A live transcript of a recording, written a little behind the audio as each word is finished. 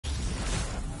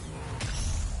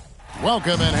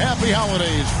Welcome and happy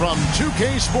holidays from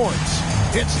 2K Sports.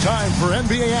 It's time for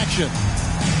NBA action.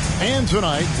 And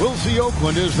tonight, we'll see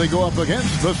Oakland as they go up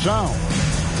against the Sound.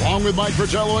 Along with Mike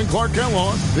Fratello and Clark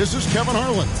Kellogg, this is Kevin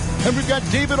Harlan. And we've got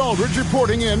David Aldridge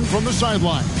reporting in from the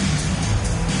sideline.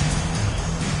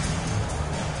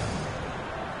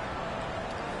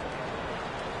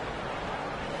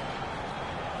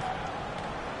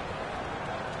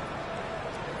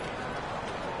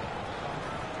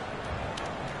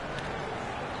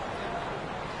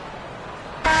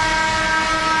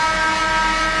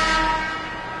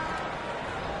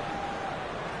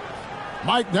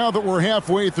 Mike, now that we're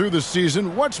halfway through the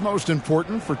season, what's most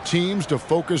important for teams to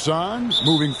focus on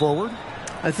moving forward?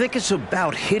 I think it's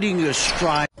about hitting your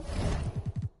stride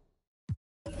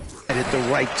at the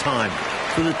right time.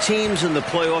 For the teams in the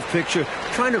playoff picture,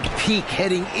 trying to peak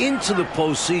heading into the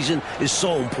postseason is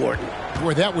so important.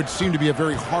 Boy, that would seem to be a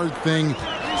very hard thing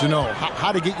to know,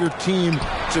 how to get your team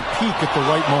to peak at the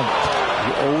right moment.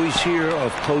 You always hear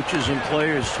of coaches and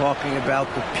players talking about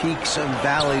the peaks and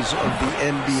valleys of the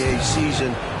NBA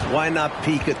season. Why not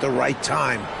peak at the right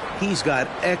time? He's got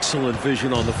excellent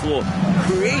vision on the floor,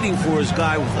 creating for his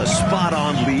guy with a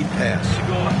spot-on lead pass.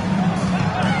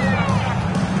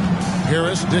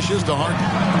 Harris dishes to Harden.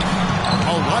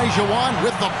 Olajuwon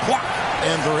with the block,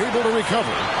 and they're able to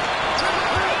recover.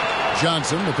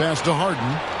 Johnson, the pass to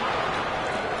Harden.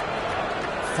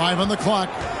 5 on the clock.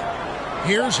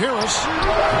 Here's Harris.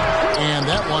 And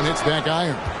that one hits back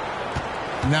iron.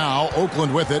 Now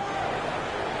Oakland with it.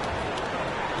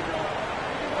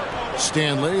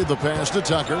 Stanley, the pass to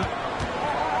Tucker.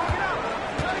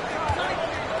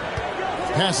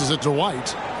 Passes it to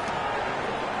White.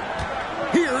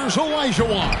 Here's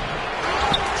Olajuwon.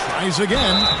 Tries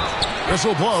again.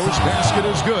 Whistle blows. Basket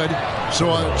is good.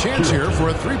 So a chance here for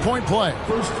a three-point play.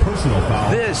 First personal foul.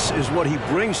 This is what he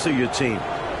brings to your team.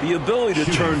 The ability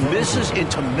to turn misses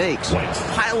into makes.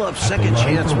 Pile up second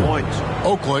chance points.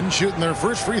 Oakland shooting their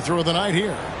first free throw of the night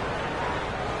here.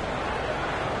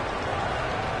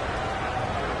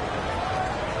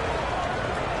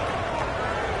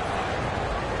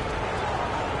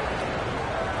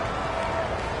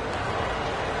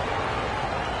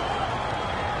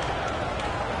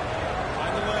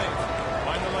 Find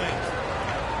the lane.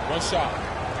 One shot.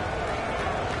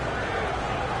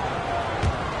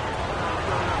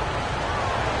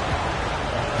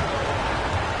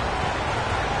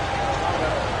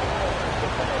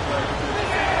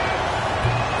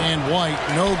 And White,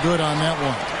 no good on that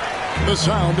one. The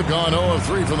Sound have gone 0 of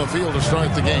 3 from the field to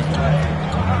start the game.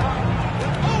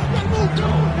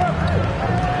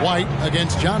 White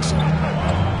against Johnson.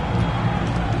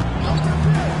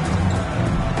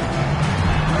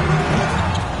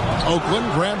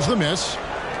 Oakland grabs the miss.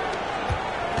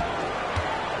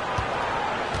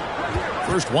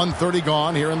 First 1:30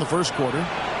 gone here in the first quarter.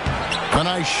 A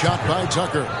nice shot by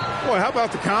Tucker. Boy, how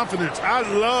about the confidence? I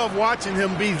love watching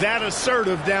him be that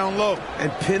assertive down low.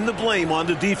 And pin the blame on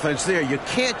the defense there. You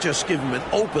can't just give him an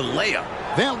open layup.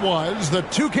 That was the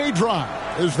 2K drive,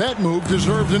 as that move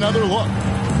deserved another look.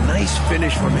 Nice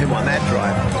finish from him on that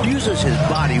drive. Uses his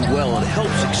body well and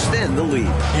helps extend the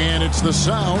lead. And it's the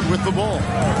Sound with the ball.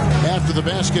 After the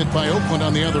basket by Oakland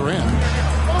on the other end.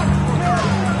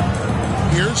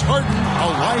 Here's Harden.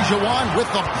 Olajuwon with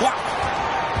the block.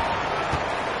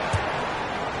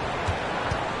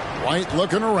 White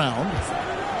looking around.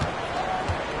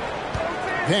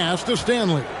 Pass to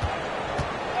Stanley.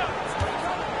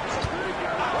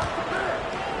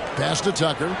 Pass to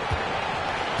Tucker.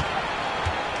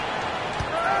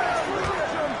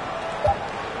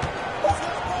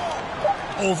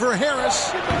 Over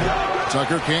Harris.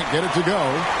 Tucker can't get it to go.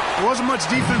 There wasn't much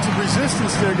defensive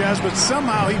resistance there, guys, but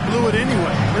somehow he blew it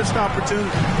anyway. Missed opportunity.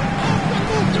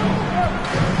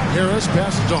 Harris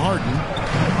passes to Harden.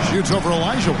 Shoots over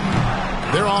Olajuwon.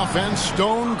 Their offense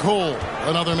stone cold.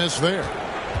 Another miss there.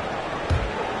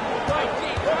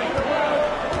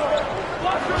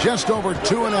 Just over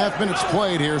 2.5 minutes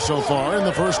played here so far in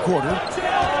the first quarter.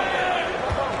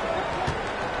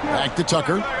 Back to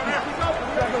Tucker.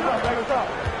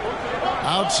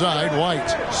 Outside,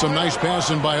 White. Some nice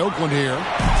passing by Oakland here.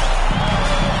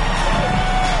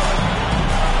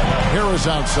 Harris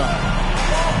outside.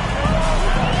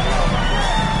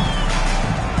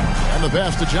 And the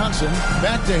pass to Johnson.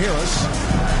 Back to Harris.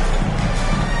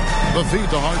 The feed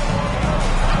to Harden.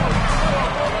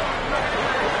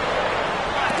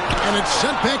 And it's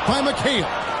sent back by McHale.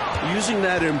 Using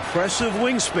that impressive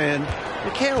wingspan,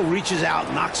 McHale reaches out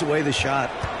and knocks away the shot.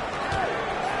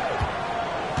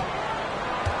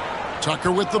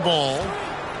 Tucker with the ball.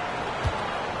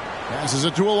 Passes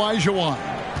it to Olajuwon.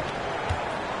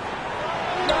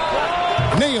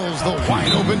 nails the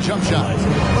wide-open jump shot.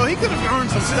 Well, he could have earned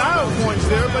some style points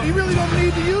there, but he really don't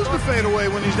need to use the fadeaway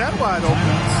when he's that wide open.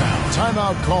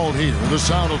 Timeout called here. The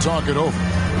Sound will talk it over.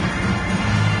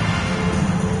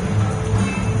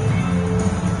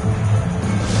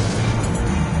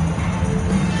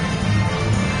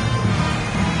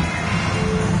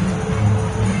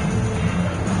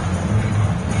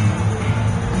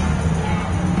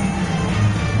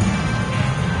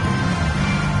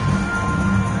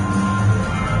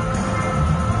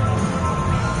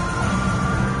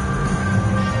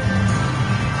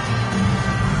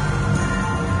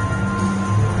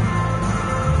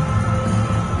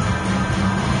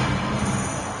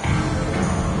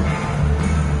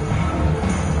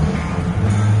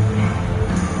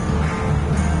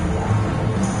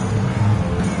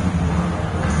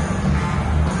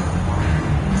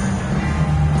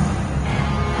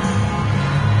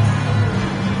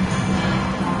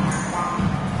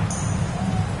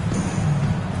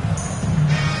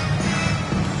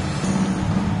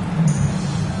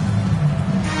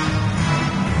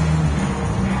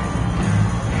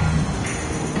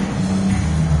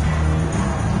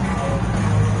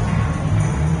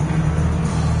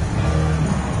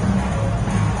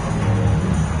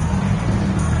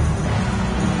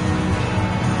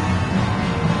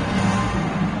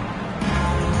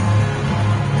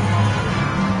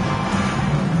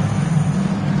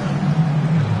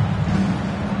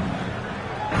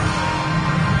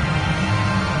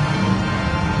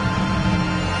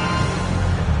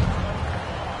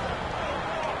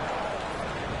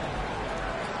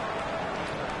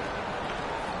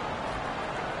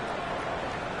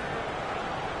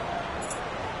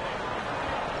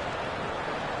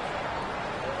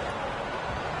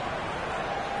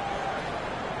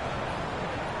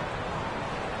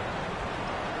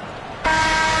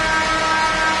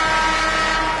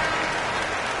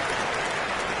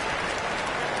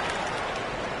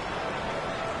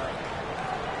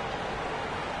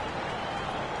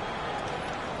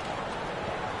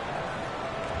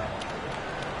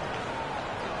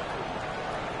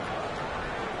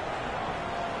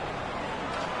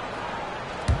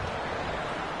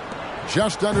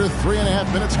 Just under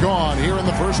 3.5 minutes gone here in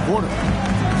the first quarter.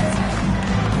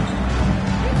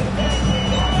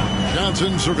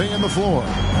 Johnson surveying the floor.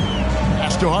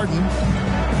 Pass to Harden.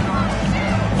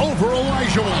 Over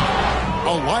Olajuwon.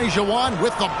 Olajuwon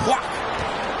with the block.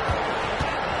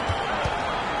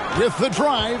 With the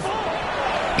drive.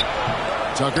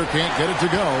 Tucker can't get it to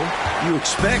go. You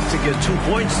expect to get 2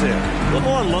 points there. A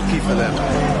little unlucky for them.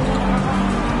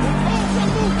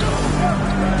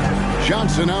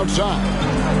 Johnson outside.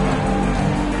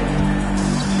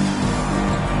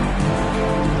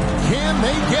 Can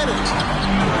they get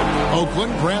it?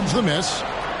 Oakland grabs the miss.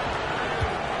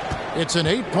 It's an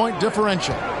 8-point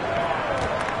differential.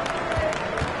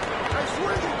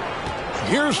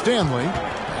 Here's Stanley.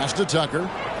 Pass to Tucker.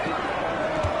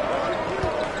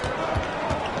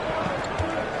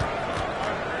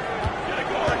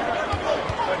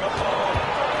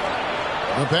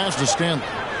 The pass to Stanley.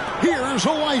 Here's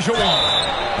Olajuwon.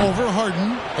 Over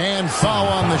Harden. And foul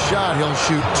on the shot. He'll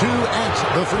shoot 2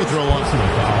 at the free throw line.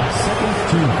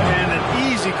 And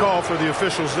an easy call for the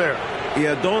officials there.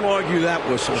 Yeah, don't argue that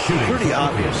whistle. Pretty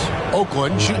obvious.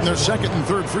 Oakland shooting their second and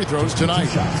third free throws tonight.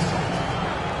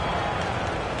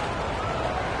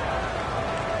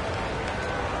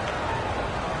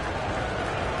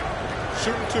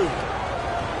 Shooting 2.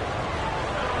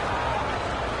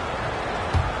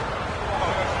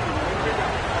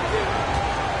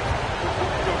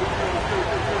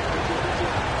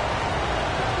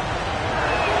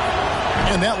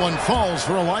 And that one falls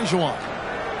for Olajuwon.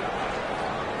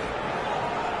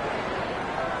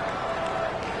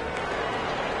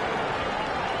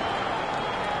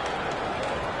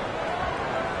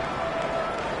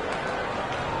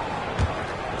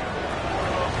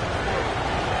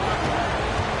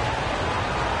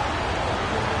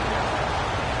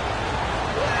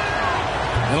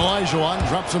 And Olajuwon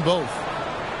drops them both.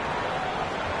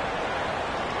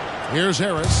 Here's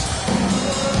Harris.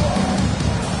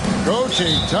 Coach,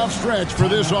 a tough stretch for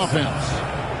this offense.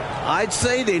 I'd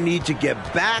say they need to get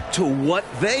back to what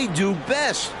they do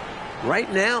best. Right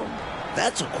now,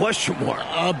 that's a question mark.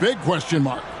 A big question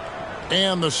mark.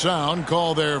 And the Sound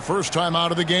call their first time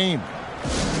out of the game.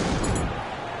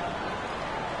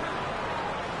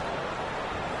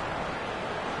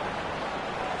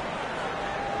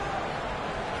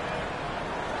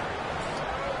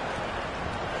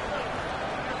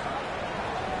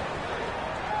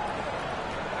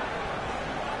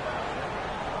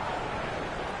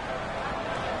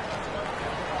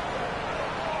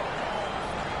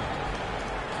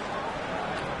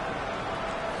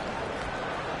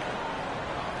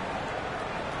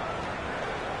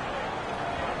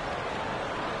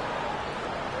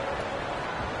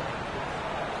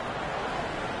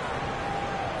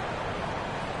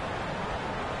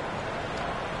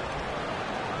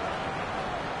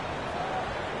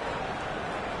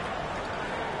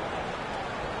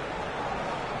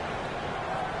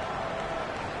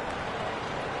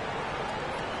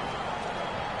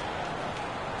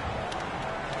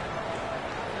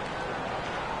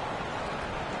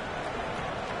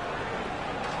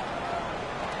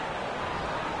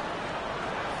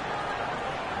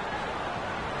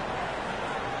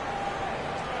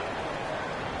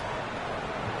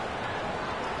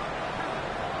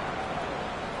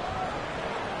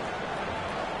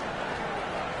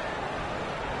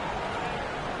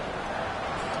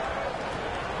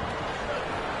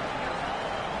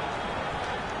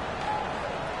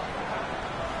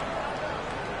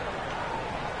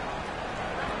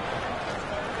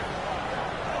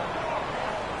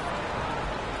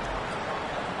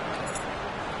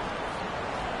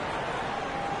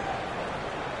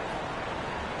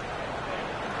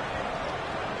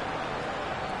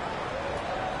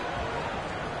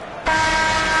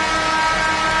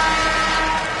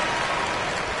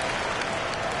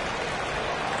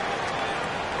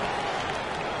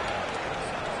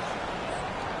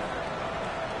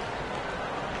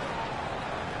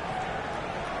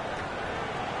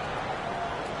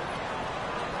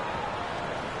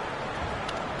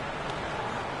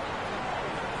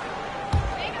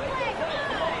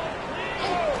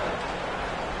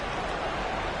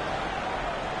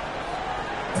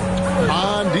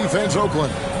 defends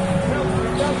Oakland.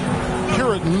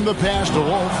 Puritan, the pass to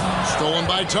Wolf. Stolen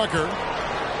by Tucker.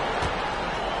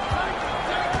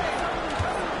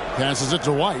 Passes it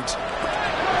to White.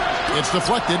 It's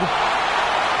deflected.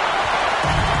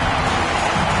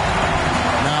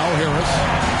 Now Harris.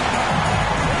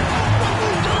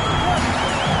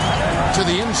 To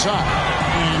the inside.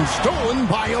 And stolen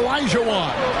by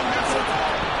Olajuwon.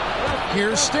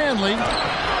 Here's Stanley.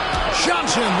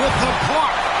 Johnson with the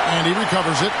block. And he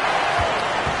recovers it.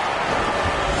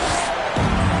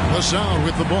 LaSalle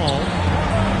with the ball.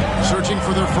 Searching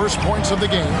for their first points of the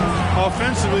game.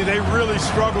 Offensively, they really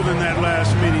struggled in that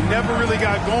last meeting. Never really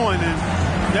got going and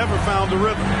never found the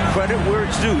rhythm. Credit where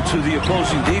it's due to the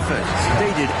opposing defense.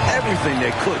 They did everything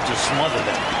they could to smother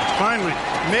them. Finally,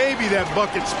 maybe that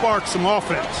bucket sparked some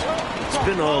offense. It's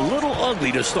been a little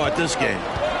ugly to start this game.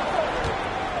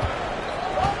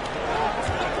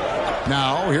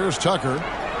 Now, here's Tucker.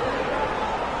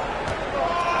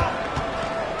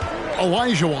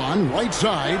 Olajuwon, right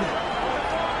side.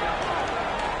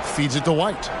 Feeds it to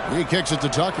White. He kicks it to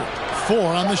Tucker.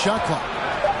 4 on the shot clock.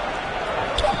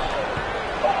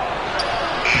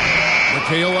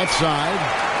 McHale left side.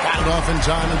 Got it off in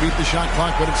time and beat the shot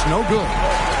clock, but it's no good.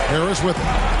 Harris with it.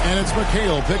 And it's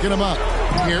McHale picking him up.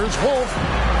 Here's Wolf.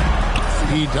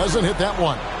 He doesn't hit that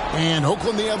one. And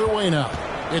Oakland the other way now.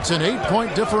 It's an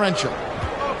 8-point differential.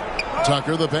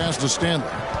 Tucker the pass to Stanley.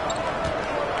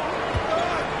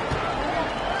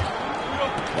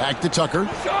 Back to Tucker.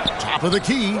 Top of the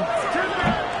key.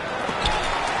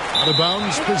 Out of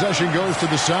bounds. Possession goes to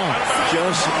the Sound.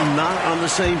 Just not on the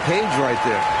same page right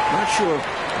there. Not sure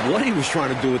what he was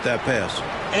trying to do with that pass.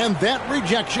 And that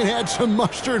rejection had some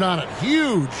mustard on it.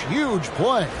 Huge, huge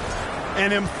play.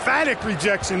 An emphatic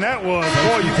rejection that was.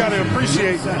 Boy, you got to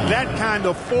appreciate that kind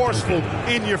of forceful,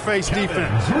 in-your-face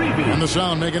defense. And the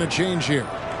Sound making a change here.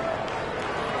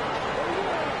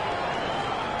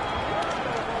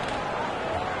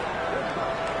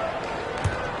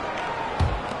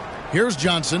 Here's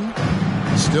Johnson.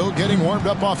 Still getting warmed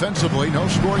up offensively. No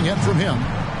scoring yet from him.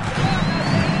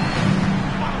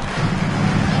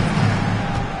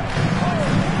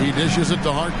 He dishes it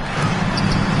to Hart.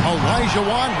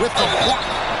 Olajuwon with the block.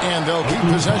 And they'll keep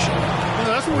possession.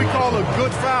 That's what we call a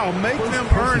good foul. Make them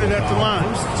earn it at the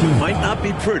line. Might not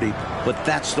be pretty, but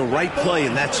that's the right play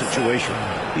in that situation.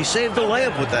 He saved the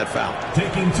layup with that foul.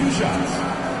 Taking 2 shots.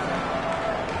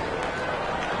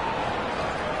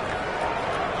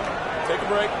 Take a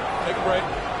break. Take a break.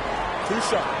 2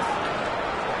 shots.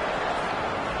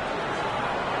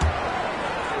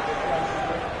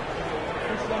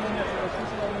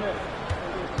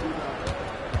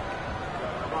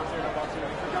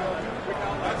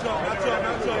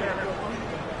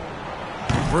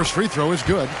 First free throw is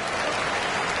good.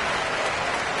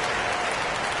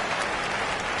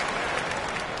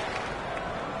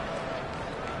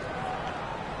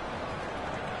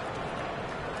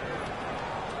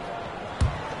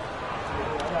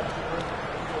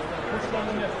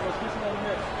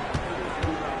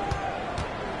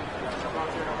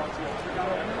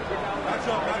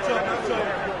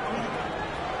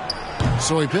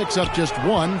 So he picks up just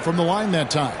 1 from the line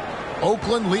that time.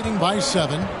 Oakland leading by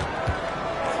 7.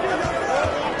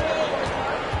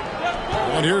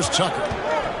 And here's Tucker.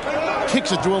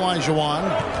 Kicks it to Olajuwon.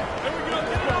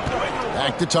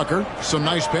 Back to Tucker. Some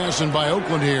nice passing by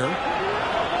Oakland here.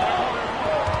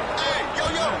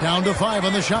 Down to 5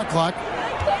 on the shot clock.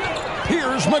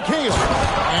 Here's McHale.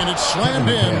 And it's slammed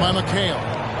in by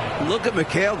McHale. Look at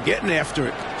McHale getting after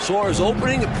it. Saw his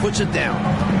opening and puts it down.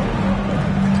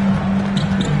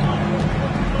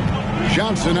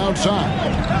 Johnson outside.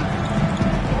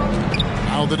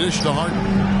 Now the dish to Harden.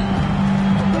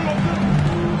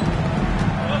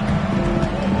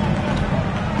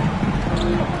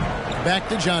 Back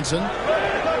to Johnson.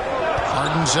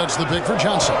 Harden sets the pick for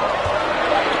Johnson.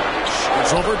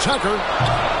 It's over Tucker.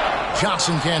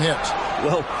 Johnson can't hit.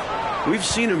 Well, we've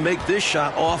seen him make this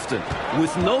shot often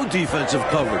with no defensive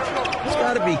coverage. He's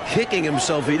got to be kicking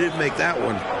himself he didn't make that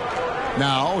one.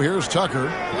 Now here's Tucker.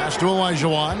 Pass to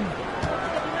Olajuwon.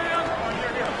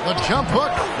 The jump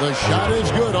hook. The shot is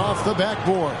good off the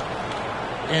backboard.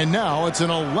 And now it's an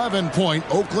 11-point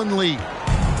Oakland lead.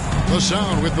 The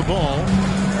Sound with the ball.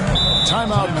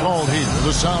 Timeout called here.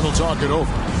 The Sound will talk it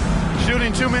over.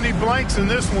 Shooting too many blanks in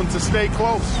this one to stay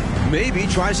close. Maybe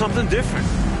try something different.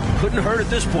 Couldn't hurt at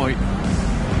this point.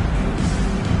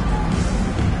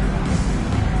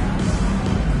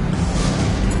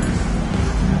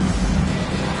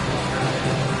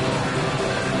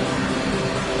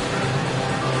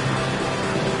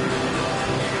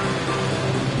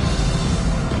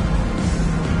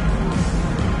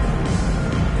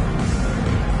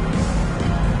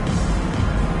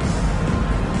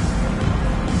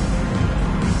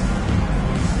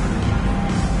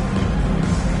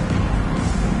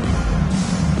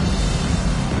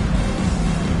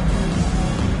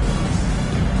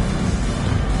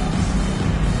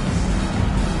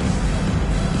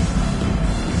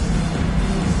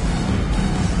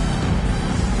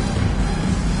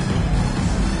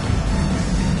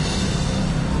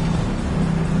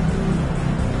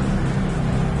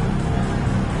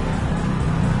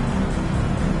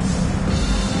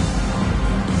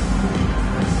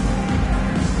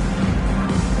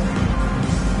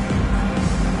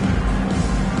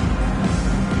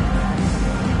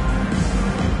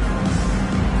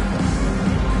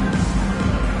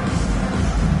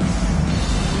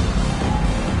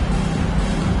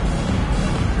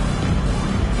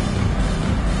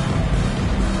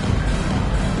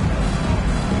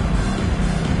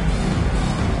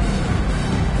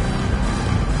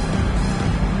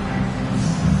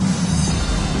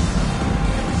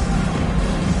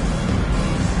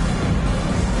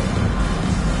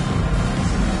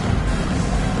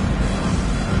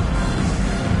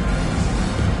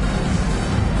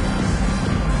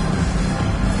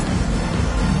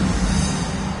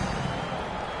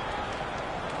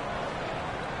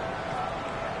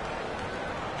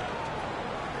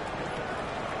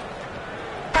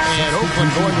 And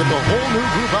Oakland going with the whole new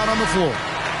group out on the floor.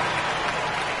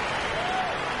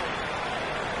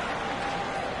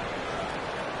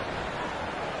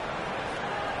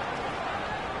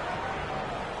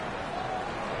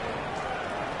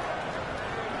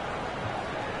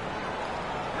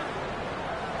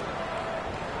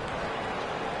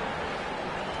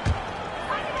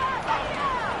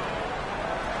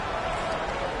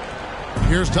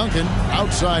 Here's Duncan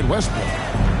outside Westbrook.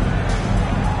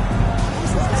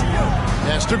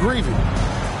 Pass to Greavy.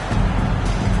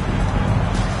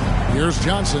 Here's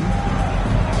Johnson.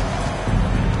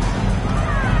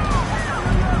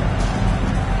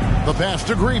 The pass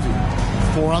to Greavy.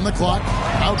 4 on the clock.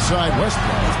 Outside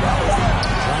Westbrook.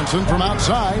 Johnson from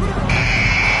outside.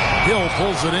 Hill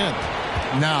pulls it in.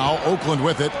 Now Oakland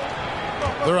with it.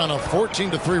 They're on a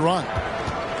 14-3 run.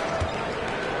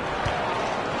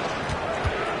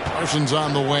 Parsons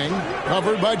on the wing,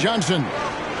 covered by Johnson.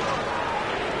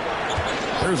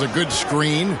 There's a good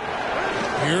screen.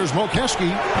 Here's Mokeski.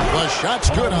 The shot's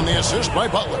good on the assist by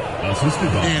Butler.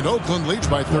 And Oakland leads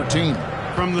by 13.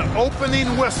 From the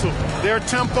opening whistle, their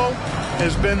tempo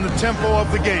has been the tempo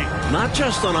of the game. Not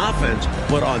just on offense,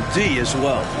 but on D as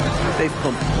well. They've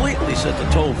completely set the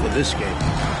tone for this game.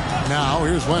 Now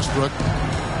here's Westbrook.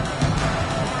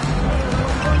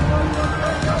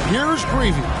 Here's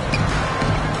Greavy.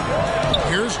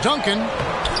 Here's Duncan.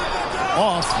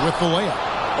 Off with the layup.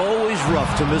 Always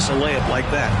rough to miss a layup like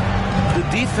that. The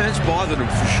defense bothered him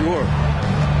for sure.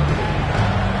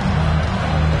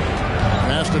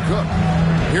 Pass to Cook.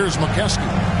 Here's Mokeski.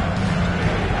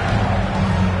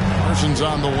 Parsons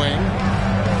on the wing.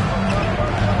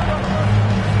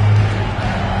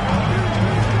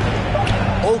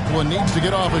 Oakland needs to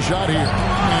get off a shot here.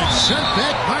 And it's sent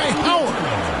back by Howard.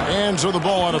 And so the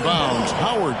ball out of bounds.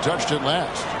 Howard touched it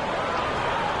last.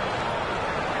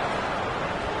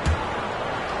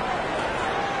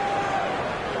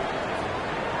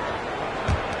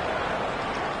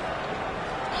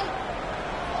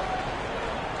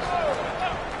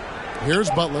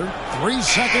 Here's Butler. 3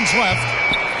 seconds left.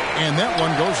 And that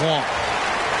one goes long.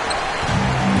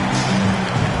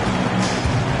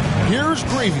 Here's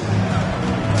Greavy.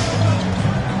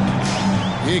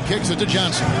 He kicks it to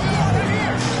Johnson.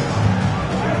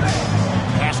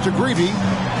 Pass to Greavy.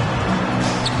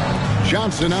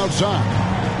 Johnson outside.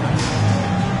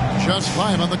 Just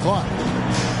 5 on the clock.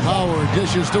 Howard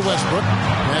dishes to Westbrook.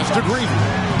 Pass to Greavy.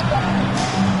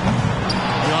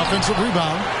 The offensive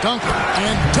rebound. Duncan.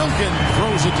 And Duncan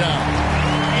throws it down.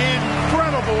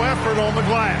 Incredible effort on the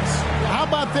glass. How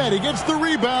about that? He gets the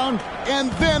rebound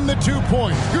and then the 2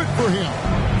 points. Good for him.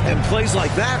 And plays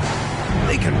like that,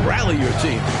 they can rally your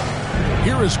team.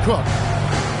 Here is Cook.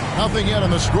 Nothing yet on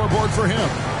the scoreboard for him.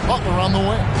 Butler on the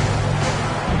wing.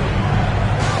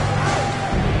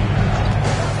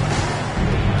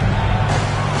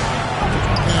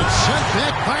 And it's sent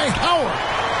back by Howard.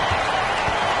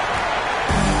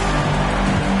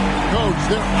 Coach,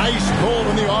 they're ice cold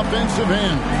in the offensive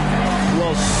end.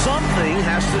 Well, something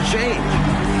has to change.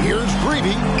 Here's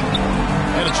Greavy.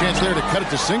 Had a chance there to cut it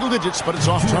to single digits, but it's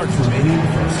off target.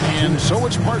 And so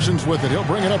it's Parsons with it. He'll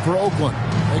bring it up for Oakland.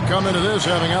 They come into this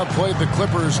having outplayed the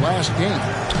Clippers last game.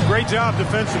 Great job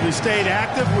defensively. Stayed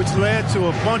active, which led to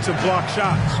a bunch of blocked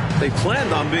shots. They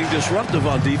planned on being disruptive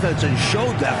on defense and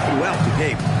showed that throughout the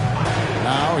game.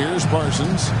 Now here's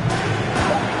Parsons.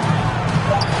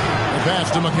 The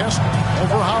pass to Mokeski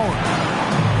over Howard.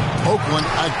 Oakland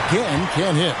again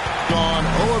can't hit. Gone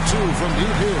 0-2 from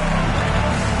deep here.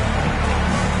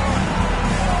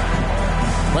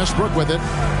 Westbrook with it.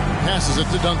 Passes it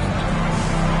to Duncan.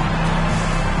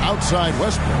 Outside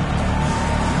Westbrook.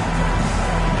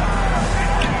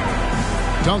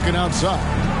 Duncan outside.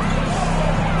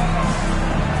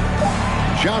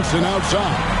 Johnson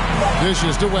outside.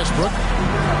 Dishes to Westbrook.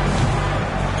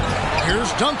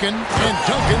 Here's Duncan. And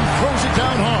Duncan throws it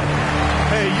down hard.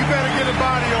 Hey, you better get a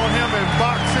body on him and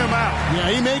box him out. Yeah,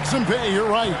 he makes him pay. You're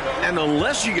right. And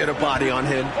unless you get a body on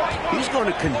him, he's going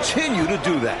to continue to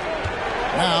do that.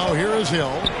 Now, here is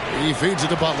Hill. He feeds it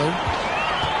to Butler.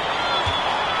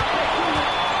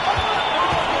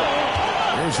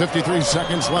 There's 53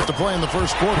 seconds left to play in the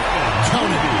first quarter.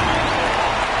 Count it.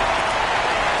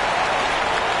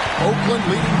 Oakland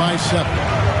leading by 7.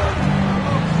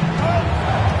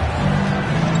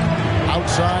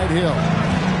 Outside Hill.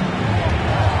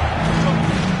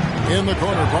 In the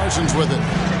corner, Parsons with it.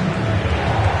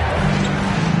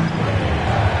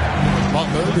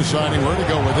 Butler deciding where to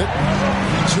go with it.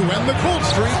 To end the cold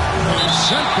streak. And it's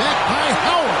sent back by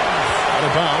Howard. Out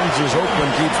of bounds as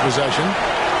Oakland keeps possession.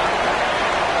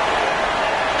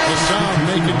 The Sound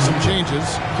making some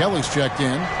changes. Kelly's checked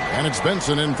in, and it's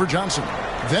Benson in for Johnson.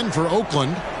 Then for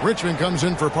Oakland, Richmond comes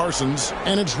in for Parsons,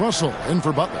 and it's Russell in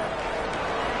for Butler.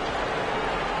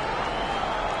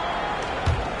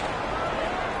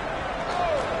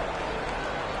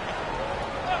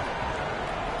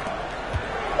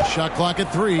 Shot clock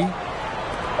at 3.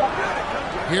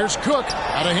 Here's Cook.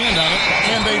 Got a hand on it,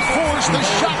 and they force the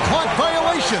shot clock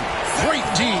violation. Great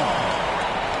team.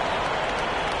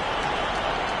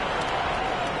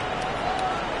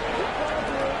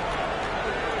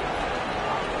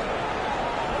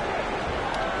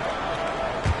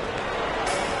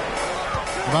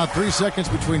 About 3 seconds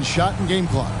between shot and game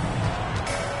clock.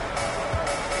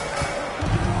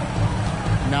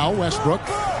 Now Westbrook.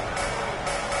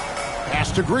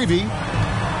 Pass to Greavy.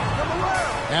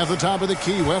 At the top of the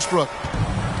key, Westbrook.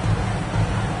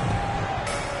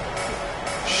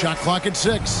 Shot clock at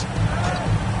 6.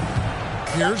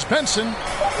 Here's Benson.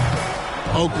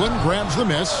 Oakland grabs the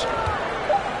miss.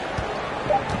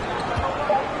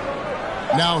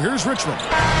 Now here's Richmond.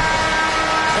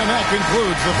 And that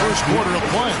concludes the first quarter of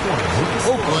play.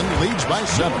 Oakland leads by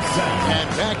 7. And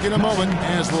back in a moment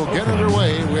as we'll get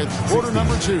underway with quarter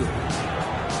number 2.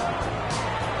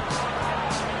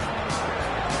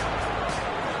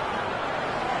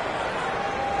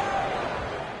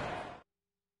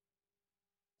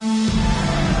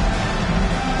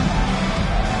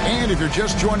 If you're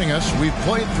just joining us, we've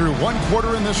played through one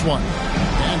quarter in this one.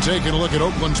 And taking a look at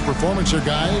Oakland's performance here,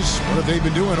 guys. What have they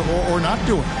been doing or not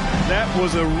doing? That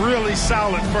was a really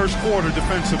solid first quarter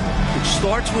defensively. It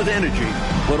starts with energy,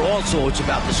 but also it's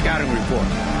about the scouting report.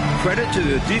 Credit to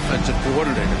the defensive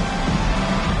coordinator.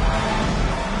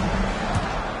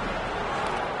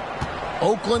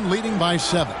 Oakland leading by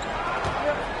 7.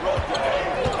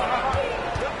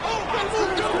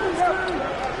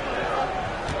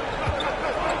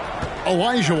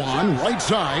 Olajuwon, right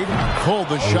side. Pulled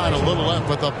the shot a little left,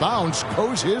 but the bounce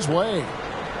goes his way.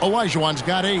 Olajuwon's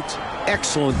got 8.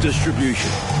 Excellent distribution.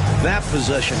 That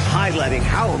possession highlighting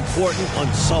how important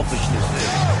unselfishness is.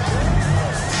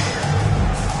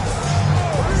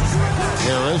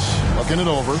 Harris looking it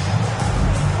over.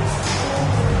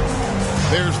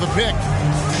 There's the pick.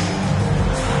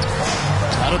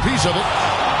 Got a piece of it.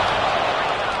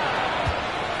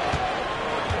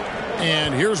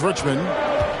 And here's Richmond.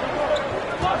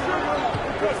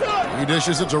 He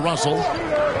dishes it to Russell.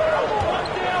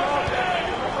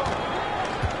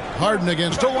 Harden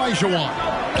against Olajuwon.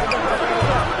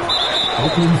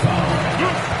 Oakland foul.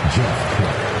 Jeff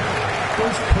Cook.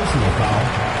 First personal foul.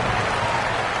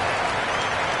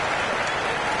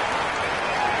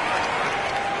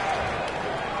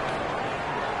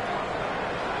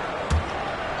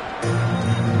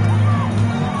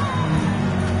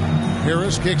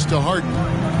 Harris kicks to Harden.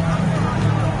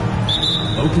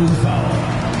 Oakland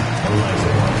foul.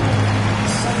 Olajuwon.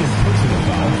 Second personal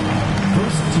foul.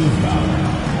 First team foul.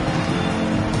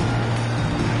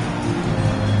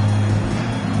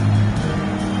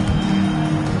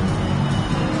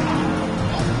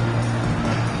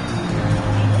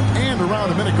 And around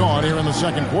a minute gone here in the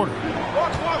second quarter.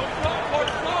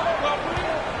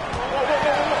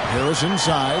 Harris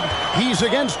inside. He's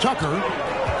against Tucker.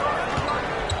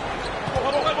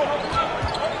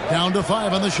 Down to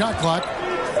 5 on the shot clock.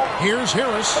 Here's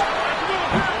Harris.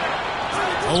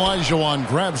 Olajuwon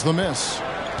grabs the miss.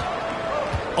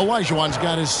 Olajuwon's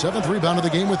got his 7th rebound of the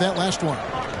game with that last one.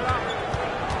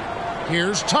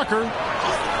 Here's Tucker.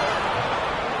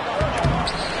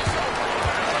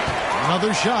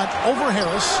 Another shot over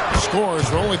Harris. Scores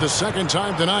for only the 2nd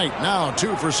time tonight. Now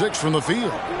 2 for 6 from the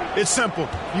field. It's simple.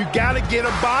 You got to get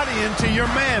a body into your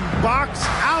man. Box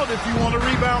out if you want to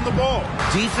rebound the ball.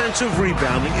 Defensive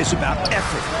rebounding is about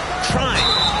effort, trying,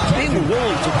 being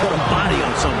willing to put a body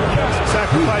on someone.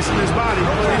 Sacrificing his body,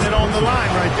 putting it on the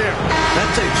line right there. That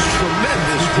takes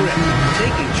tremendous grit.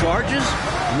 Taking charges,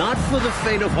 not for the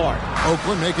faint of heart.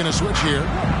 Oakland making a switch here.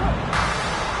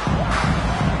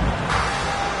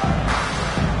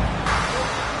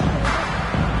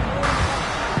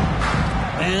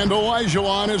 And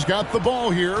Olajuwon has got the ball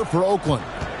here for Oakland.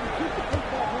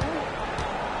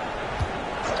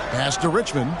 Pass to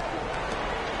Richmond.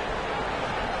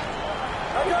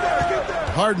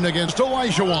 Harden against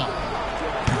Olajuwon.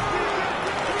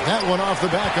 That one off the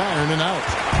back iron and out.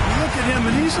 Look at him,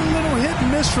 and he's a little hit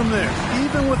and miss from there,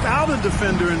 even without a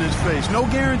defender in his face. No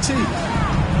guarantee.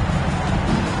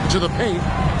 To the paint.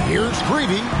 Here's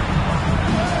Greavy.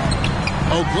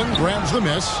 Oakland grabs the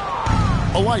miss.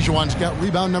 Olajuwon's got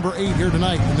rebound number 8 here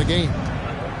tonight in the game.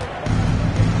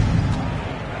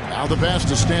 Now the pass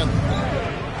to Stanley.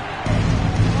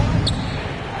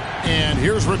 And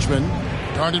here's Richmond.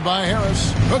 Guarded by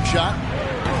Harris. Hook shot.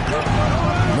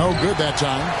 No good that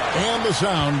time. And the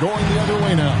Sound going the other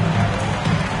way now.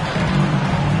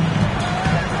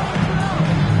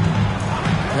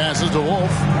 Passes to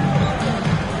Wolf.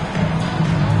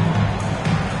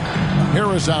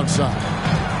 Harris outside.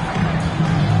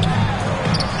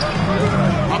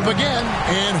 Up again,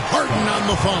 and Harden on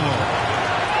the follow.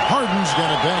 Harden's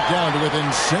got it back down to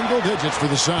within single digits for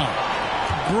the Sound.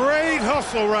 Great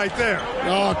hustle right there.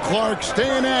 Oh, Clark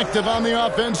staying active on the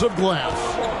offensive glass.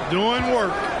 Doing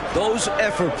work. Those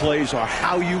effort plays are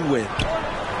how you win.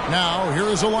 Now, here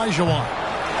is Olajuwon.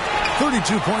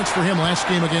 32 points for him last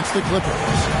game against the Clippers.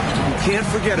 You can't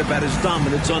forget about his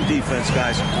dominance on defense,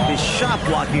 guys. His shot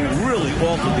blocking really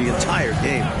altered the entire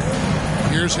game.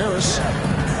 Here's Harris.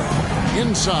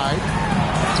 Inside.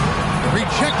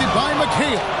 Rejected by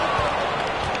McHale.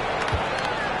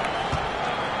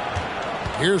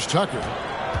 Here's Tucker.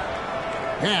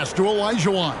 Pass to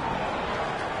Olajuwon.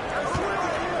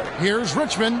 Here's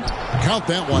Richmond. Count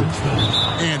that one.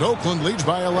 And Oakland leads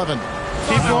by 11.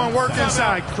 Keep going work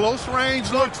inside. Close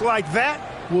range looks like that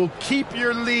will keep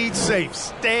your lead safe.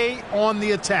 Stay on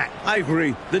the attack. I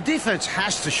agree. The defense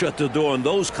has to shut the door on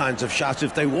those kinds of shots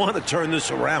if they want to turn this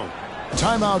around.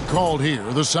 Timeout called here.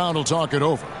 The Sound will talk it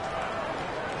over.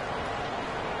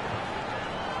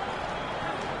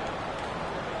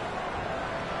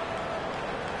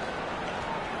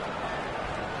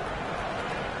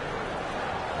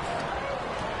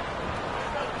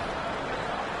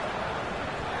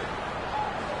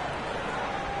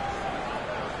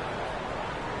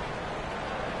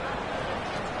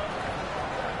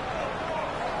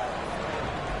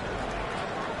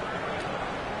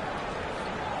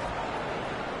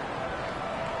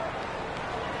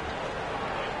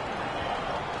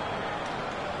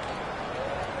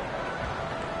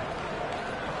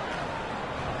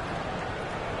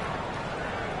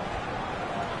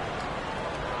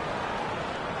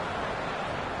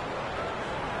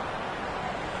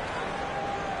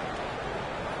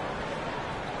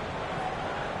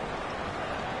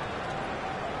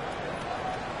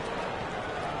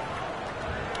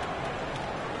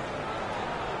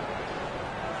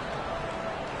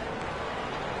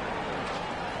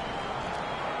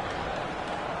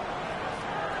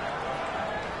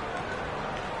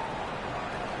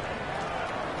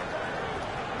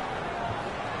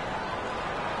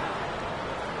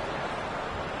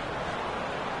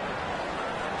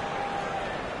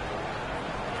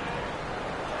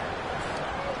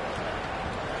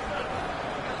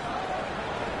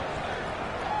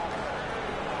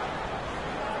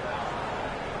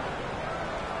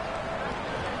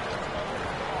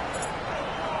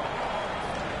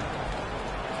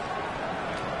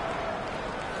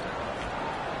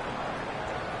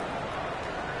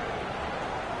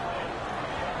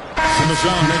 The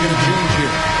Sound making a change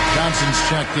here. Johnson's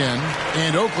checked in.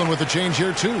 And Oakland with a change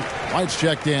here, too. White's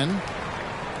checked in.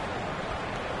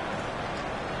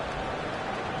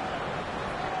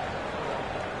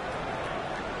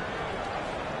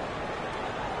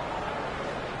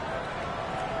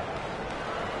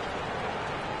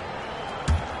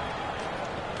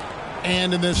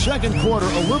 And in the second quarter,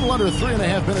 a little under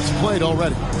 3.5 minutes played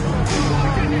already.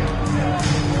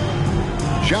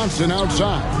 Johnson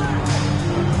outside.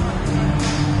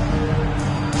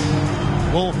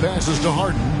 Wolf passes to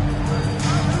Harden.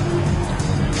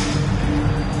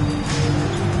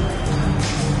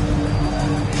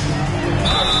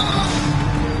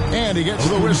 And he gets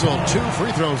the whistle. 2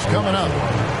 free throws coming up.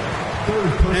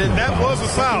 And that was a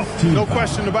foul. No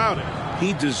question about it.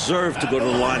 He deserved to go to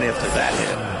the line after that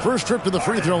hit. First trip to the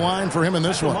free throw line for him in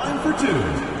this one. Line for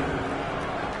 2.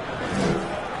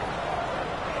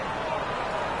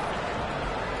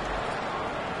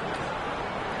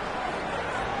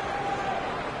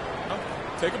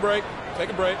 Take a break. Take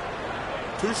a break.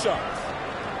 2 shots.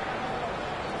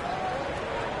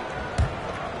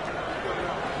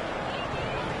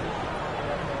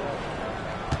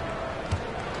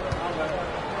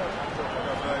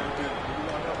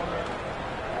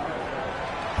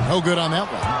 No good on that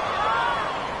one.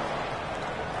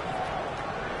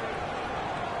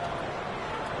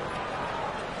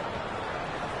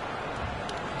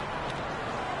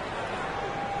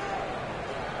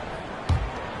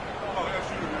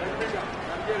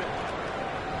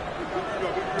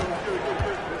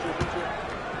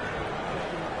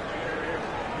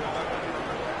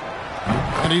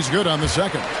 And he's good on the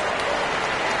second.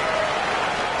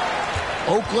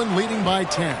 Oakland leading by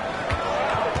 10.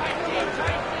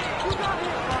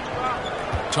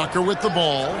 Tucker with the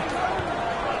ball.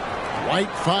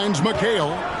 White finds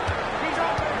McHale.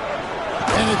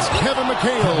 And it's Kevin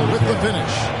McHale with the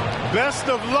finish. Best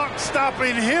of luck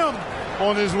stopping him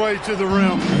on his way to the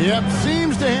rim. Yep,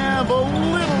 seems to have a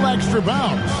little extra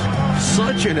bounce.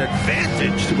 Such an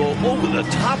advantage to go over the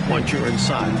top once you're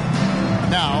inside.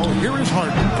 Now, here is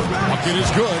Harden. Bucket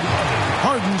is good.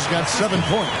 Harden's got 7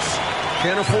 points.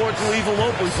 Can't afford to leave him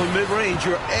open from mid-range.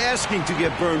 You're asking to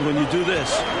get burned when you do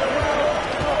this.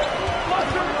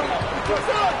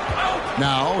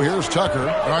 Now, here's Tucker,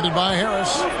 guarded by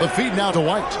Harris. The feed now to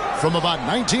White from about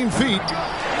 19 feet.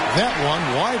 That one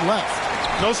wide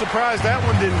left. No surprise that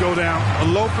one didn't go down.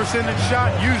 A low percentage shot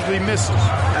usually misses.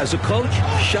 As a coach,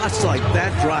 shots like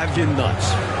that drive you nuts.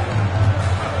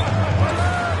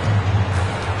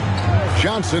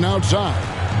 Johnson outside.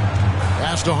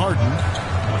 Pass to Harden.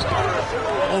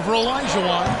 Over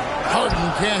Olajuwon.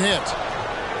 Harden can't hit.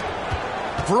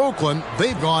 For Oakland,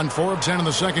 they've gone 4 of 10 in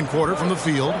the second quarter from the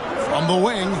field, from the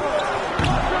wing.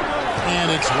 And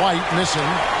it's White missing.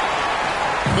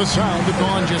 The Sound have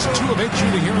gone just 2 of 8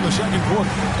 shooting here in the second quarter.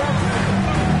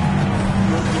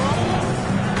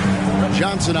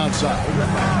 Johnson outside.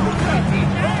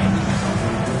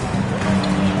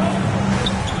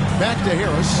 Back to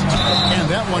Harris. And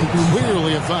that one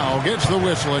clearly a foul. Gets the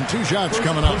whistle and 2 shots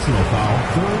coming up. Personal foul,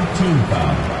 third team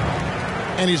foul.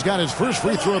 And he's got his first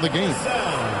free throw of the game.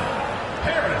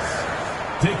 Harris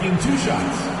taking 2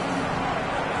 shots.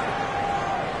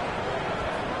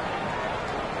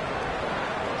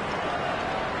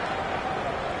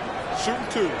 Shooting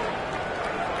 2.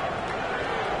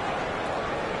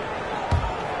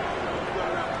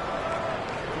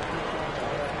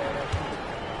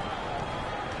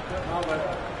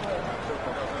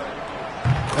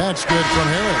 That's good from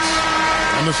Harris.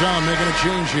 And the Sound making a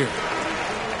change here.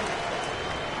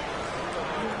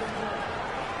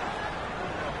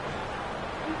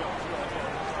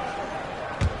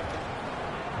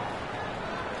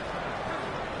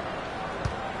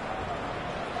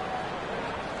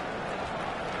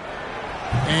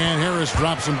 And Harris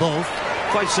drops them both.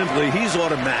 Quite simply, he's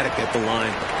automatic at the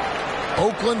line.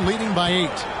 Oakland leading by 8.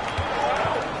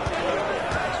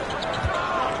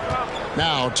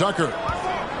 Now Tucker.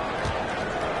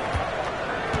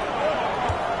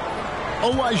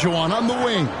 Olajuwon on the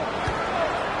wing.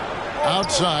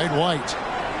 Outside White.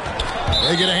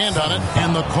 They get a hand on it,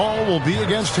 and the call will be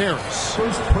against Harris.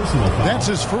 First personal foul. That's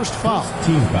his first foul. First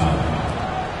team foul.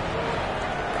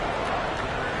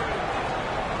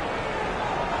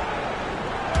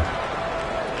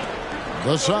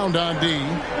 The Sound on D.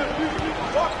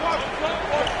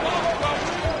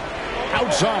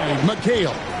 Outside,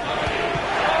 McHale.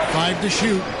 5 to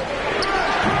shoot.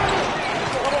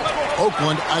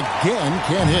 Oakland again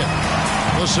can't hit.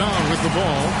 The Sound with the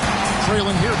ball.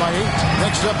 Trailing here by 8.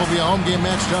 Next up will be a home game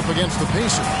matched up against the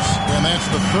Pacers. And that's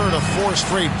the third of 4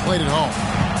 straight played at home.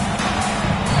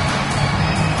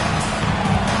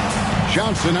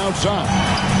 Johnson outside.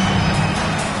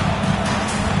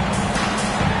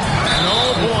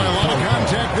 Oh boy, a lot of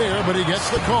contact there, but he gets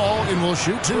the call and will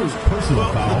shoot 2.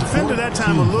 Personal foul. The defender that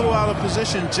time a little out of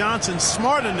position. Johnson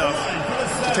smart enough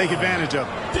to take advantage of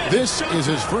it. This is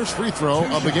his first free throw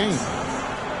of the game.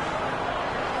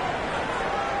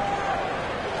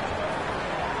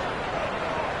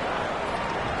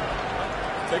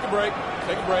 Take a break.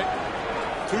 Take a break.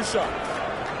 2 shots.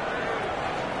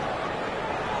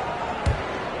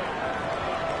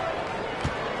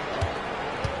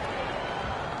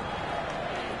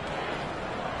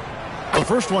 The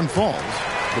first one falls.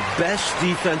 The best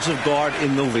defensive guard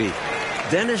in the league.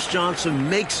 Dennis Johnson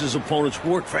makes his opponents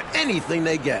work for anything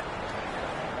they get.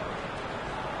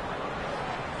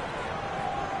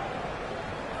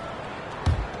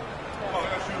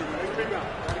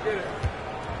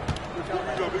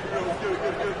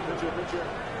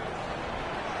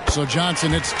 So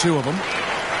Johnson hits 2 of them.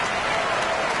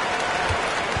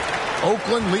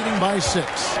 Oakland leading by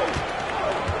 6.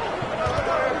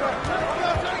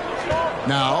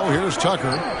 Now here's Tucker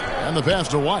and the pass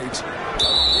to White.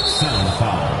 Sound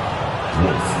foul.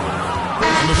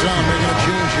 And the Sound making a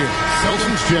change here.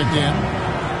 Nelson's checked in.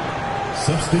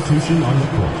 Substitution on the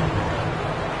court.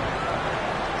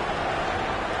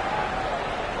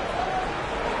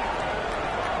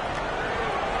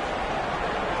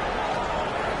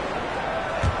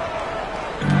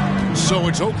 So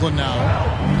it's Oakland now.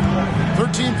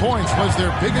 13 points was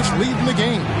their biggest lead in the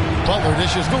game. Butler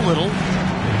dishes to Little.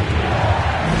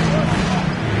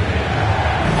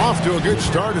 Off to a good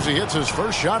start as he hits his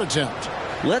first shot attempt.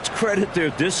 Let's credit their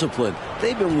discipline.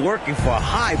 They've been working for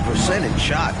high percentage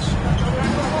shots.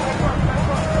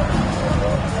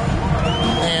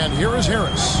 And here is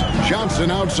Harris.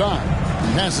 Johnson outside.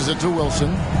 Passes it to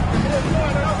Wilson.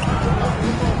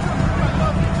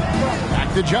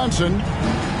 Back to Johnson.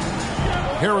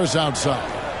 Harris outside.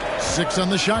 6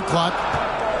 on the shot clock.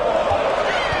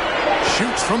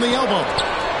 Shoots from the elbow.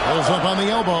 Pulls up on the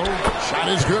elbow. Shot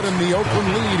is good, and the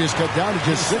Oakland lead is cut down to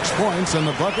just 6 points on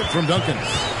the bucket from Duncan.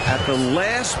 At the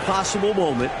last possible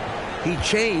moment, he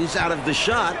changed out of the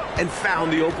shot and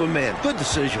found the open man. Good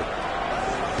decision.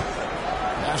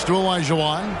 Pass to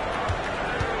Olajuwon.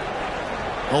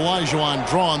 Olajuwon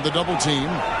drawn the double team.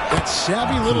 That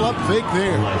savvy little up fake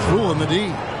there. Fooling the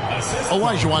D.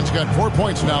 Olajuwon's got 4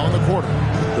 points now in the quarter.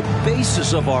 The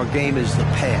basis of our game is the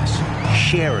pass,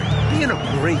 sharing, being a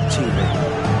great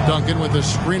teammate. Duncan with the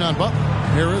screen on Butler.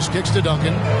 Harris kicks to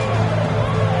Duncan.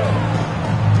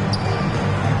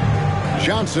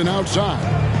 Johnson outside.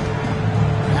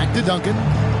 Back to Duncan.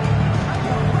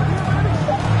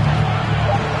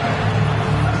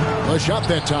 The shot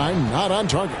that time, not on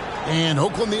target. And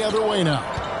Oakland the other way now.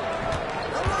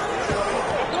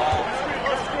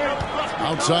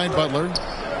 Outside Butler.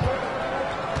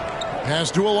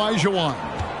 Pass to Olajuwon.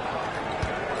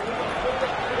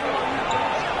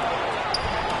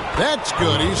 That's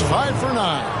good. He's 5 for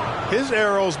 9. His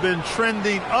arrow's been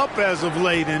trending up as of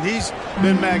late, and he's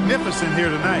been magnificent here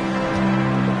tonight.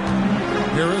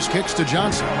 Harris kicks to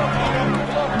Johnson.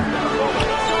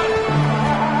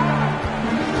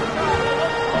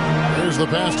 Here's the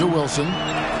pass to Wilson.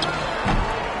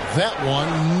 That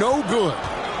one, no good.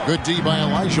 Good D by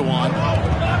Olajuwon.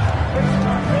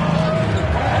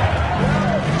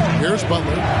 Here's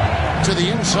Butler to the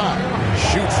inside.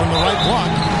 Shoots from the right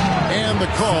block. And the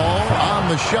call on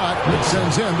the shot that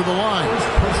sends him to the line.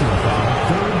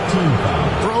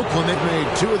 For Oakland, they've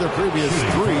made 2 of their previous 3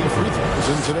 free throws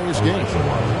in today's game.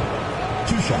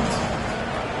 2 shots.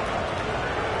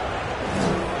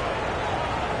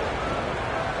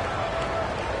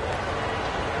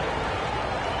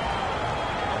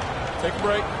 Take a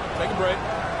break. Take a break.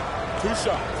 2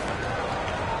 shots.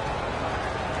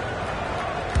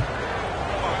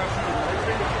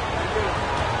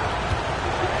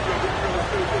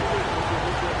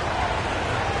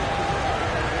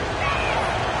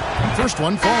 First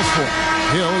one falls for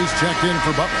Hill. He's checked in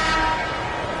for Butler.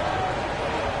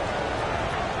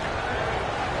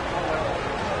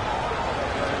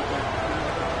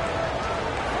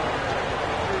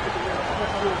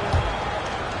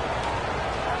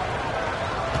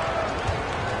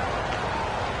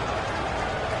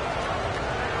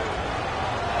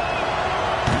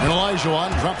 And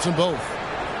Olajuwon drops them both.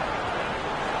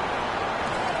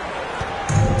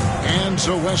 And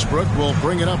so Westbrook will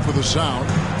bring it up with a sound.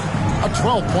 A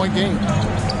 12-point game.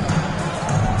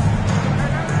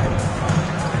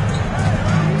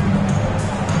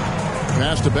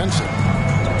 Pass to Benson.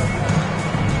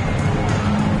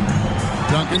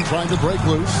 Duncan trying to break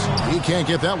loose. He can't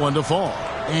get that one to fall.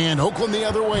 And Oakland the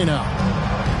other way now.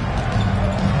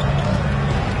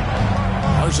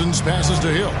 Parsons passes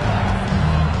to Hill.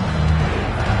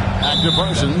 Back to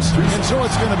Parsons. And so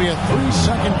it's going to be a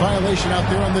 3-second violation out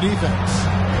there on the defense.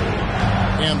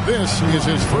 And this is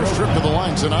his first trip to the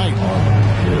line tonight. 1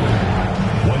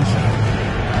 shot.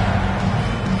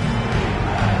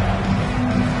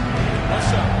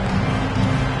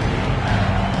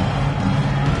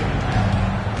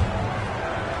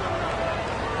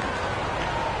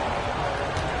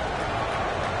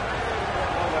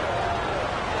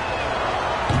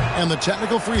 And the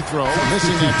technical free throw,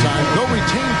 missing that time. They'll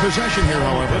retain possession here,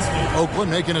 however.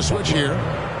 Oakland making a switch here.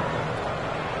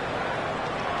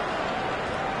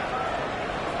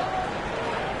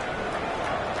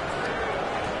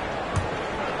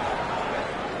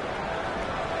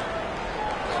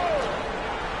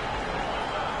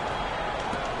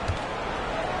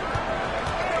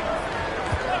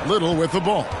 Little with the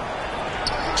ball.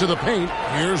 To the paint.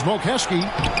 Here's Mokeski.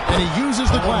 And he uses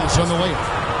the glass on the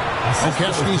layup.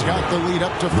 Mokeski's got the lead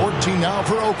up to 14 now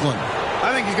for Oakland.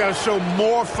 I think he's got to show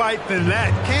more fight than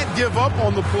that. Can't give up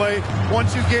on the play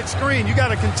once you get screened. You got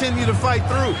to continue to fight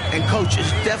through. And coach is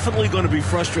definitely going to be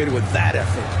frustrated with that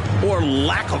effort. Or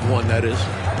lack of one, that is.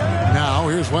 Now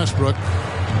here's Westbrook.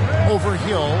 Over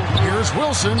Hill. Here's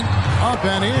Wilson. Up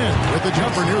and in with the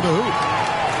jumper near the hoop.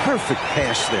 Perfect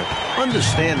pass there.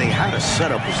 Understanding how to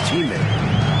set up his teammate.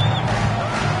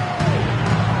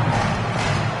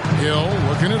 Hill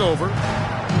looking it over.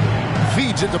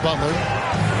 Feeds it to Butler.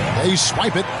 They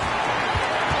swipe it.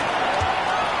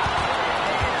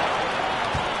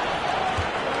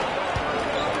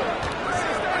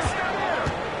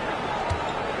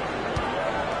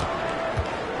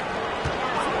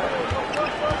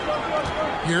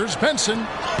 Here's Benson.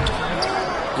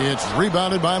 It's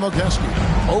rebounded by Mokeski.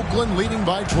 Oakland leading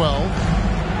by 12.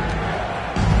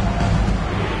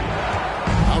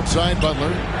 Outside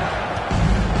Butler.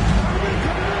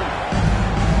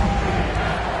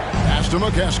 to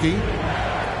McCaskey.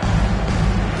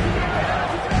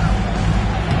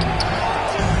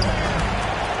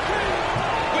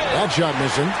 That shot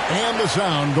missing. And the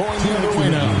sound going the other way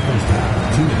now.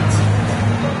 2 minutes.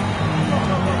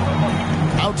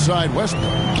 Outside Westbrook.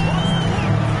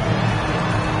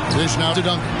 Dish now to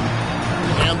Duncan.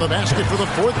 And the basket for the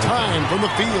 4th time from the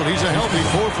field. He's a healthy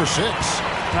 4 for 6.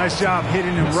 Nice job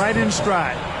hitting him right in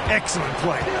stride. Excellent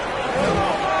play.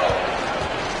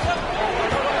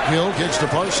 Hill gets to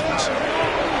Parsons.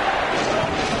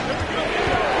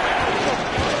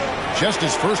 Just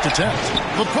his first attempt.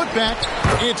 The putback.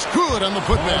 It's good on the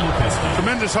putback.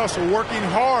 Tremendous hustle, working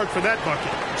hard for that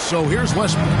bucket. So here's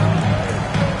Westbrook.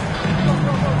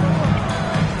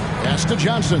 Pass to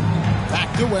Johnson.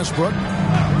 Back to Westbrook.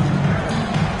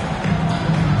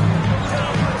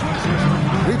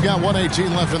 We've got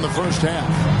 1:18 left in the first half.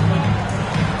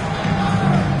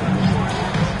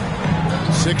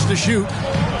 6 to shoot.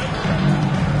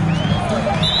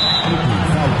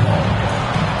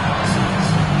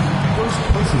 First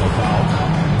personal foul.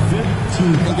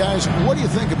 15. Hey guys, what do you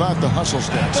think about the hustle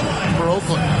stats for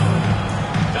Oakland?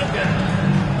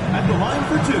 At the line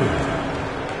for 2.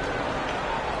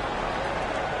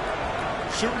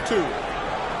 Shooting 2.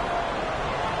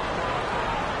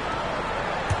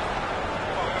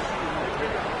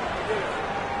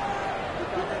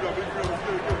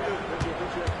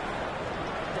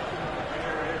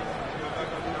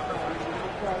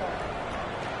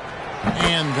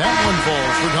 And that one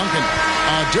falls for Duncan.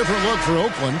 A different look for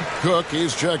Oakland. Cook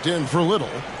is checked in for Little.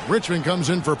 Richmond comes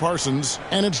in for Parsons.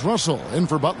 And it's Russell in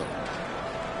for Butler.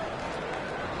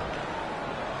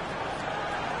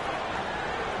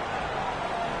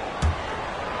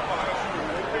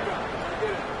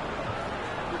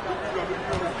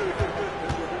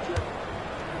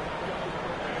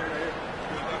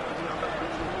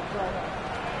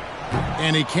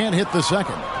 And he can't hit the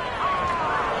second.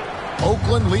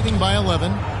 Oakland leading by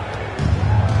 11.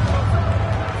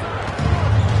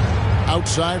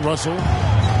 Outside Russell.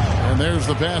 And there's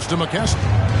the pass to McCaskey.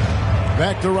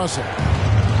 Back to Russell.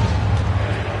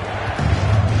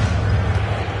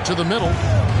 To the middle.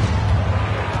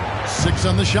 6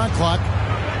 on the shot clock.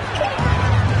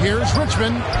 Here's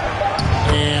Richmond.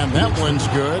 And that one's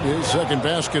good. His second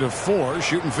basket of 4,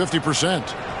 shooting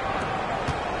 50%.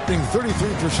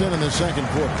 33% in the second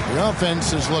quarter. The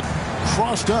offense has looked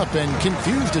crossed up and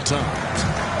confused at times.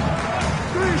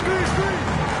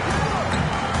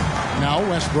 Now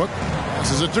Westbrook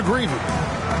passes it to Greavy.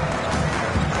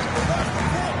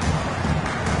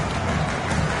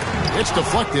 It's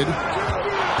deflected.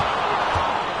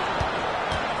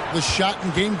 The shot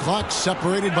and game clock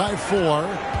separated by 4.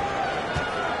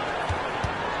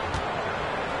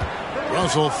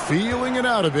 Russell feeling it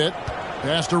out a bit.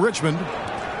 Pass to Richmond.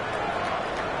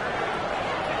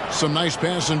 Some nice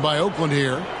passing by Oakland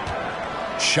here.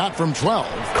 Shot from 12.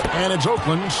 And it's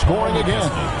Oakland scoring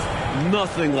again.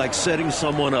 Nothing like setting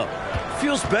someone up.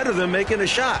 Feels better than making a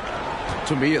shot.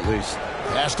 To me, at least.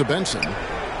 Pass to Benson.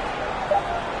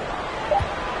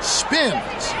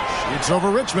 Spins. Shoots over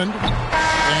Richmond.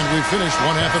 And we finished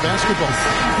one half of basketball.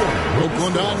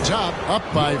 Oakland on top, up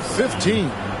by 15.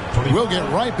 We'll get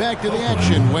right back to the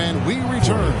action when we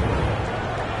return.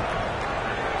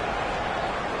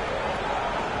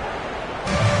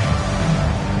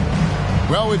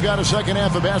 Well, we've got a second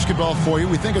half of basketball for you.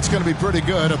 We think it's going to be pretty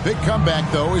good. A big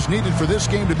comeback, though, is needed for this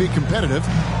game to be competitive,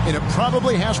 and it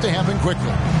probably has to happen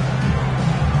quickly.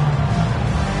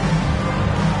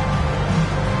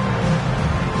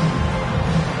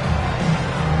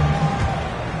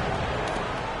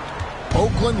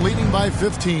 Oakland leading by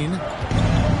 15.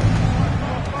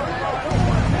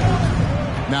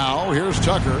 Now, here's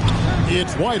Tucker.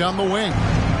 It's White on the wing.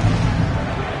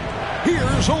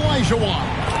 Here's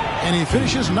Olajuwon. And he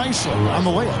finishes nicely on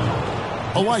the layup.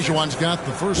 Olajuwon's got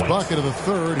the first bucket of the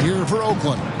third here for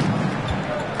Oakland.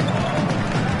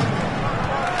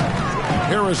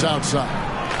 Harris outside.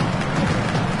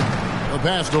 The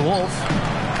pass to Wolf.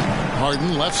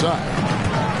 Harden left side.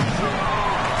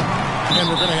 And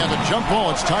we're going to have a jump ball.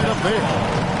 It's tied up there.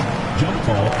 Jump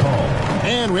ball called.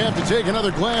 And we have to take another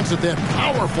glance at that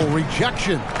powerful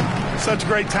rejection. Such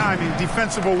great timing,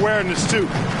 defensive awareness, too.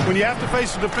 When you have to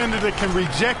face a defender that can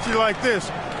reject you like this,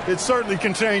 it certainly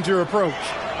can change your approach.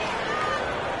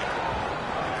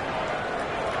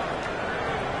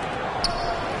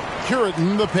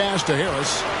 Curitin, the pass to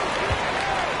Harris.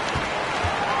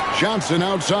 Johnson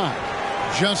outside.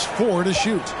 Just 4 to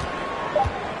shoot.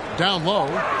 Down low.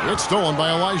 It's stolen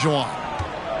by Olajuwon.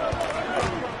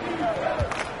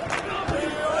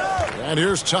 And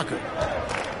here's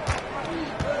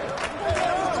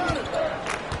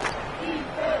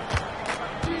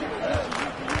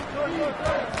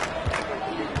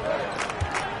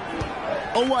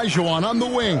Olajuwon on the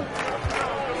wing.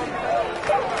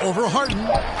 Over Harden.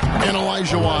 And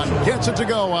Olajuwon gets it to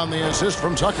go on the assist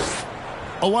from Tucker.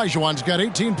 Olajuwon's got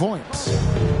 18 points.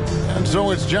 And so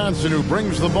it's Johnson who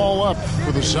brings the ball up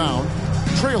for the Sound,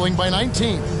 trailing by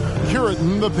 19.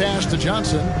 Curitin the pass to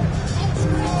Johnson.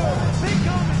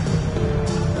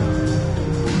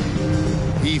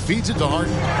 He feeds it to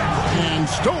Harden. And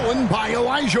stolen by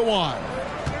Olajuwon.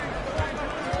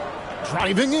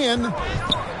 Driving in.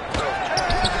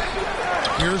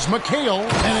 Here's McHale,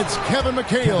 and it's Kevin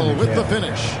McHale with the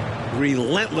finish.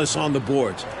 Relentless on the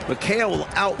boards. McHale will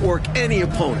outwork any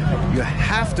opponent. You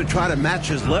have to try to match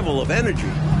his level of energy.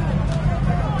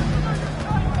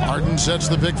 Harden sets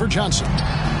the pick for Johnson.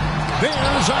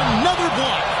 There's another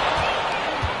block.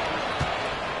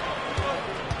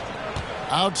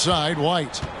 Outside,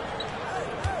 White.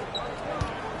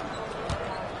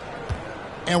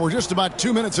 And we're just about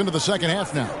 2 minutes into the second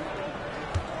half now.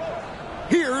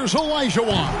 Here's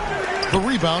Olajuwon. The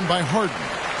rebound by Harden.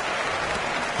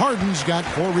 Harden's got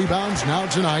 4 rebounds now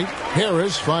tonight.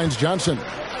 Harris finds Johnson.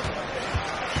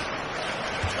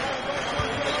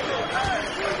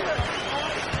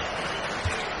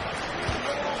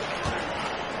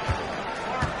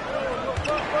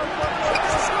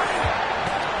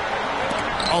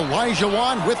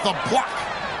 Olajuwon with the block.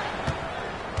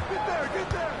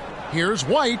 Here's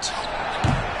White.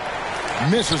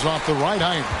 Misses off the right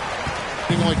iron.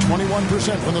 Only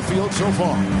 21% from the field so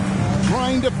far.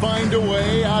 Trying to find a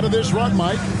way out of this run,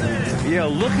 Mike. Yeah,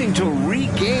 looking to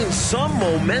regain some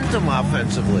momentum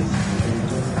offensively.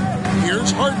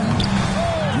 Here's Harden.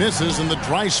 Misses and the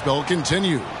dry spell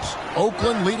continues.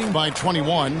 Oakland leading by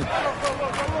 21.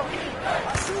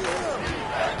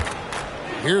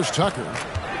 Here's Tucker.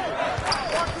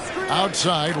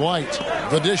 Outside, White.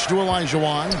 The dish to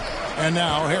Olajuwon. And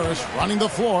now Harris running the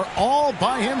floor all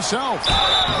by himself.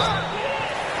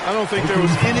 I don't think there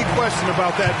was any question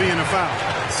about that being a foul.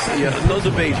 Yeah, no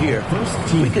debate here.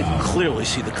 We could clearly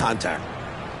see the contact.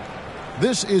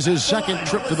 This is his second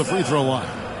trip to the free throw line.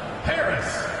 Harris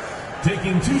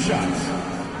taking 2 shots.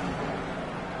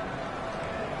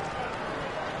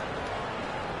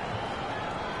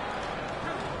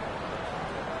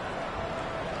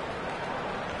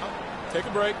 Take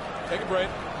a break. Take a break.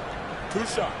 2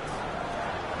 shots.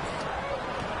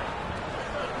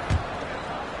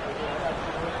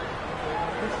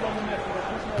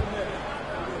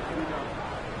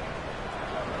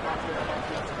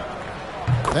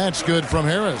 That's good from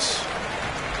Harris.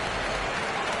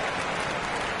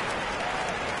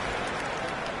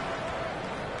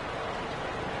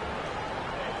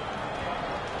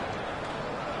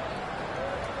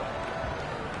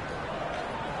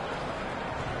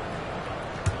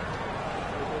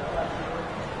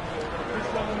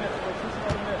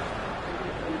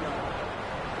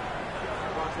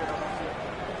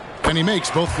 And he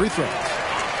makes both free throws.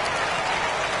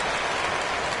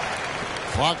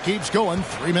 Clock keeps going.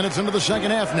 3 minutes into the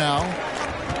second half now.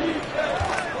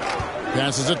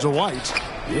 Passes it to White.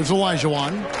 Here's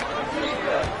Olajuwon.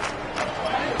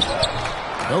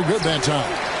 No good that time.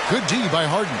 Good D by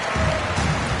Harden.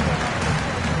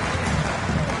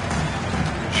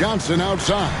 Johnson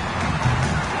outside.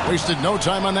 Wasted no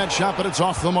time on that shot, but it's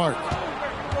off the mark.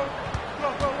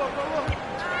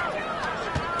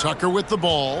 Tucker with the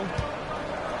ball.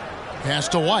 Pass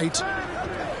to White.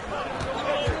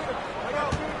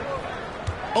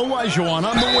 Olajuwon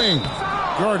on the wing.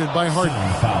 Guarded by Harden.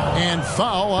 And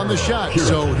foul on the shot,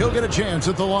 so he'll get a chance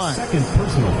at the line. Second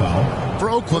personal foul. For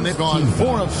Oakland, they've gone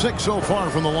 4 of 6 so far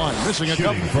from the line. Missing a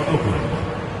couple. For Oakland,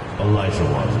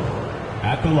 Olajuwon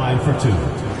at the line for 2.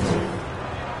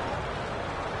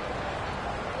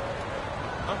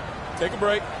 Take a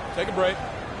break. Take a break.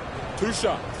 2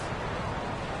 shots.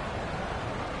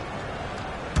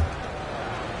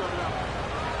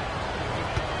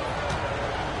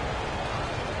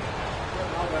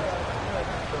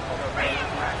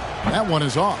 That one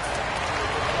is off.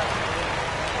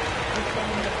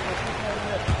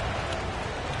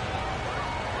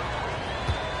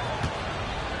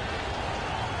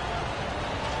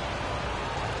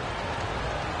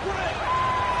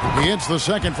 He hits the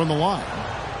second from the line.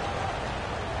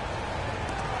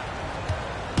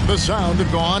 The Sound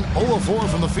have gone 0 of 4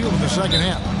 from the field in the second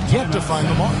half. Yet to find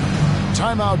the mark.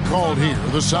 Timeout called here.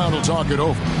 The Sound will talk it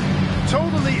over.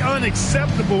 Totally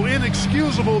unacceptable,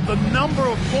 inexcusable, the number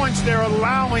of points they're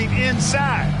allowing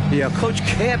inside. Yeah, coach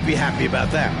can't be happy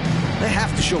about that. They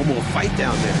have to show more fight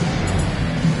down there.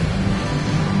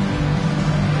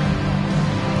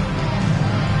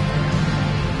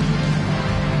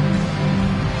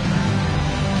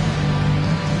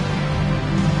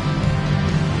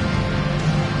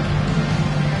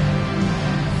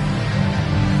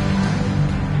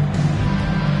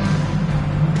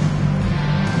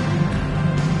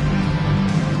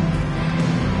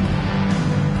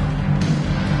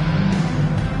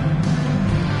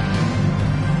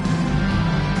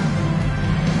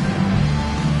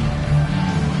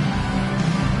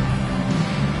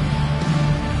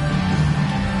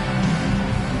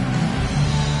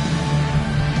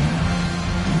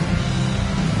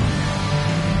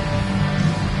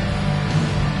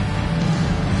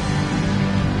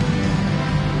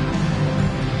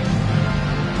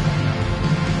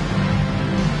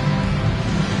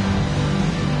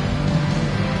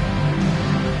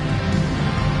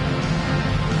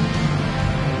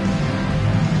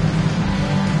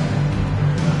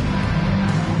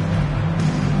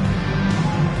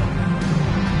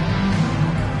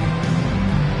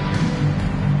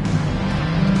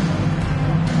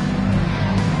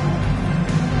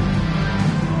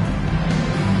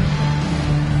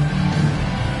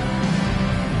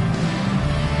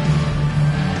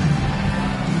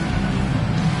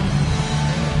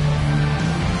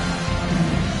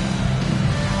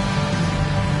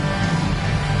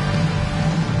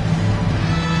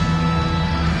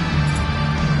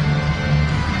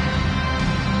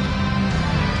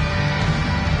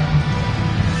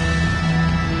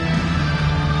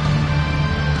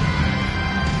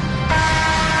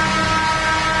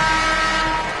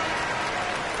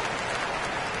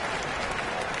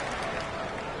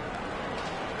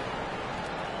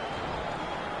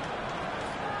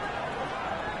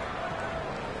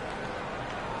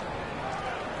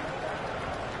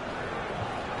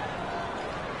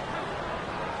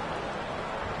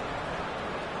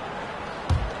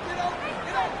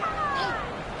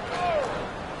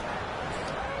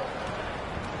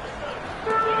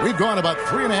 gone about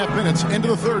 3.5 minutes into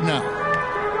the third now.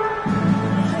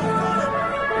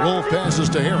 Wolf passes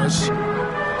to Harris.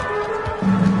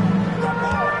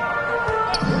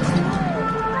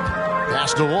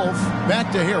 Pass to Wolf.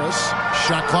 Back to Harris.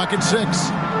 Shot clock at 6.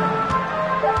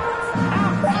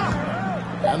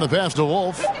 And the pass to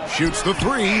Wolf. Shoots the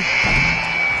 3.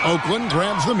 Oakland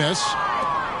grabs the miss.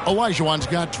 Olajuwon's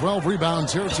got 12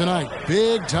 rebounds here tonight.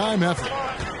 Big time effort.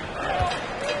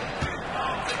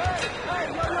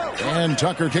 And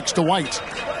Tucker kicks to White.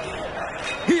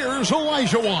 Here's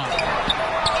Olajuwon.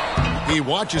 He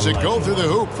watches it go through the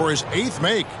hoop for his 8th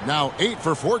make. Now 8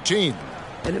 for 14.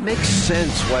 And it makes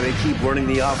sense why they keep running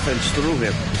the offense through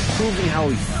him, proving how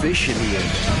efficient he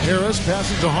is. Harris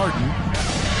passes to Harden.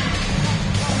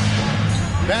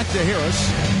 Back to Harris.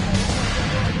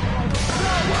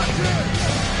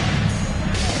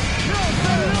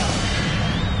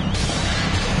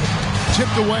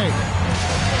 Tipped away.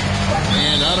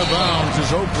 And out of bounds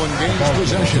as Oakland gains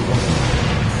possession.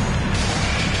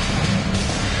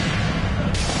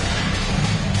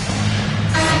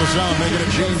 And the Sound making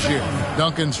a change here.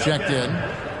 Duncan's checked in.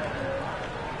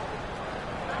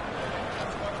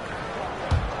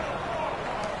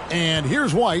 And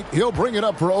here's White. He'll bring it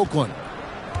up for Oakland.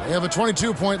 They have a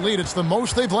 22-point lead. It's the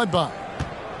most they've led by.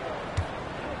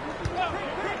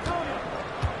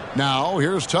 Now,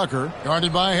 here's Tucker,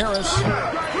 guarded by Harris.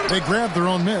 They grab their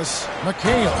own miss.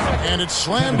 McHale, and it's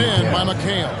slammed in by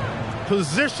McHale.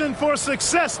 Position for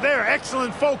success there.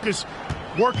 Excellent focus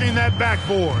working that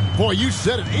backboard. Boy, you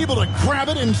said it. Able to grab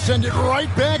it and send it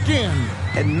right back in.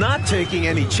 And not taking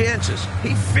any chances.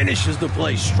 He finishes the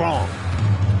play strong.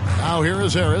 Now here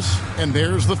is Harris, and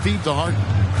there's the feed to Harden.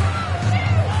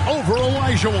 Over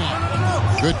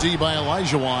Olajuwon. Good D by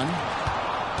Olajuwon.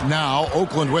 Now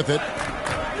Oakland with it.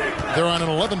 They're on an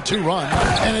 11-2 run,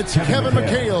 and it's Kevin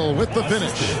McHale with the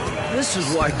finish. This is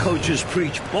why coaches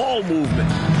preach ball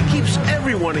movement. He keeps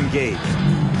everyone engaged.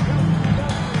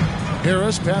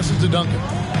 Harris passes to Duncan.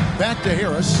 Back to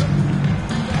Harris.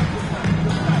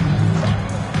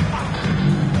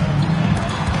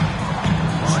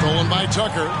 Stolen by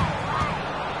Tucker.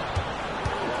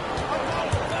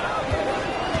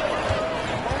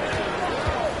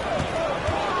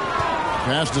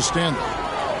 Pass to Stanley.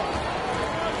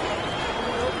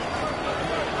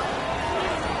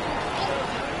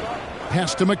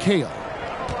 Pass to McHale.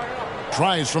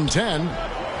 Tries from 10.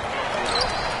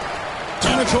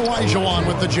 And it's Olajuwon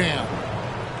with the jam.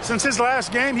 Since his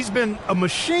last game, he's been a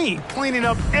machine, cleaning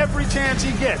up every chance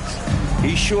he gets.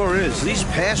 He sure is. These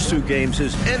past 2 games,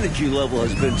 his energy level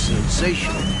has been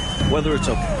sensational. Whether it's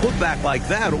a putback like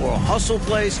that or a hustle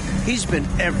plays, he's been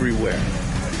everywhere.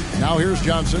 Now here's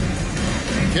Johnson.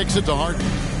 Kicks it to Harden.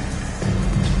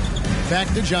 Back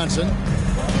to Johnson.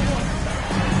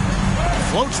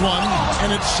 Floats one,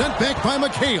 and it's sent back by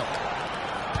McHale.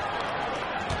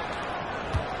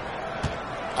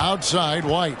 Outside,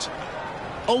 White.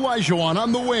 Olajuwon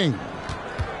on the wing.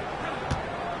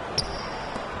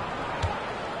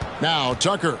 Now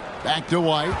Tucker, back to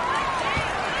White.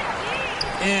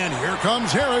 And here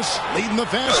comes Harris, leading the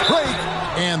fast break.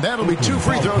 And that'll be 2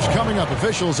 free throws coming up.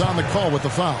 Officials on the call with the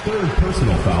foul. 3rd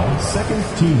personal foul,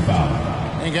 2nd team foul.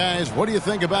 And guys, what do you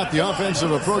think about the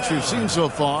offensive approach we've seen so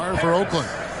far for Oakland?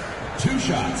 2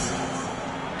 shots.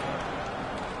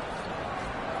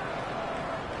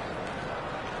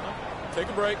 Take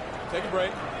a break. Take a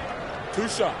break. 2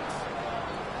 shots.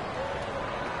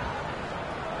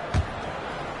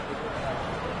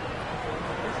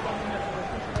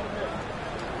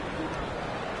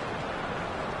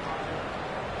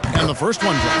 And the first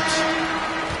one drops.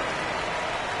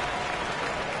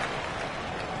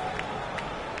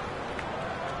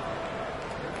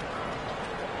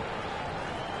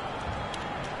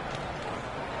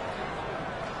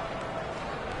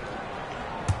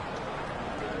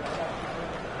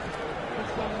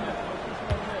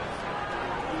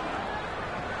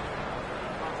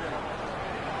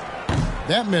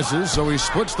 That misses, so he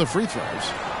splits the free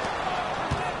throws.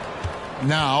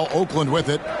 Now Oakland with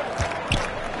it.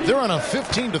 They're on a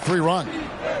 15-3 run.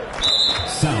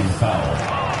 Sound foul.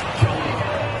 Kelly.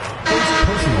 1st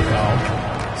personal foul.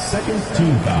 2nd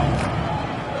team foul.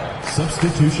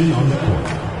 Substitution on the court.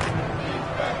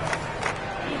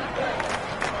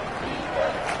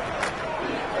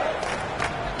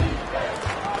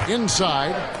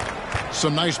 Inside.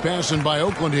 Some nice passing by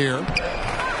Oakland here.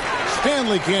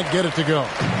 Stanley can't get it to go.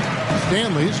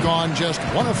 Stanley's gone just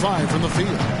 1 of 5 from the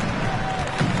field.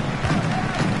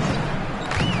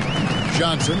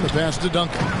 Johnson, the pass to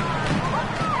Duncan.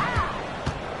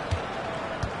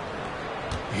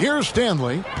 Here's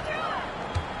Stanley.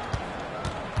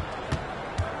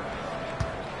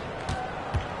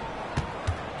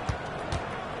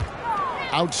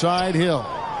 Outside Hill.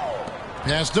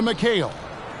 Pass to McHale.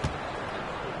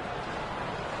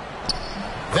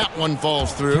 That one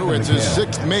falls through. It's his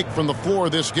 6th make from the floor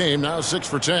this game. Now 6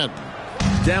 for 10.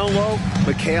 Down low,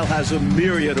 McHale has a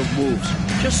myriad of moves.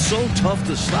 Just so tough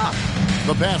to stop.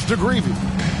 The pass to Greavy.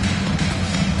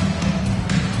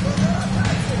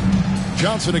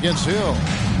 Johnson against Hill.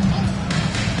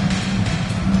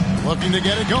 Looking to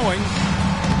get it going.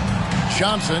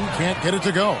 Johnson can't get it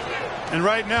to go. And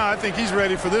right now, I think he's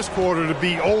ready for this quarter to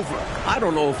be over. I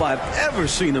don't know if I've ever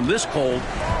seen him this cold.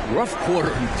 Rough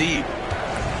quarter indeed.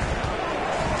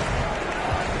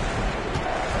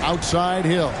 Outside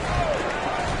Hill.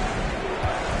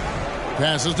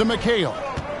 Passes to McHale.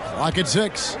 Clock at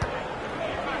 6.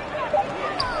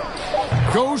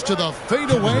 Goes to the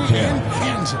fadeaway and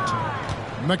cans it.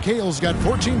 McHale's got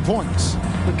 14 points.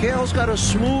 McHale's got a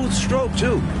smooth stroke,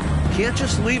 too. Can't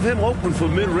just leave him open for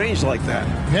mid-range like that.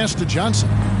 Pass to Johnson.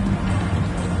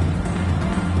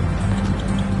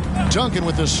 Duncan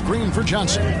with the screen for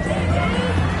Johnson.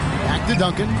 Back to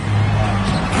Duncan.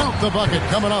 Count the bucket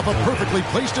coming off a perfectly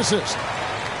placed assist.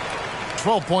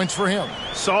 12 points for him.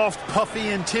 Soft, puffy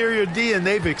interior D, and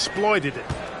they've exploited it.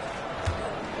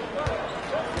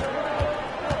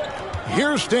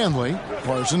 Here's Stanley.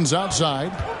 Parsons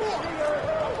outside.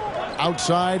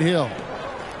 Outside Hill.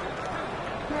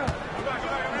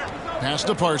 Pass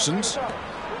to Parsons.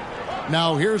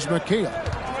 Now here's McHale.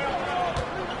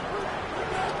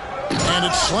 And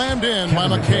it's slammed in by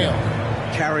McHale.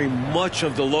 Carrying much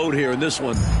of the load here in this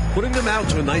one. Putting them out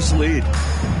to a nice lead.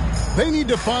 They need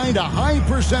to find a high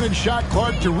percentage shot,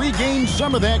 Clark, to regain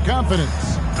some of that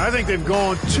confidence. I think they've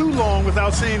gone too long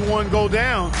without seeing one go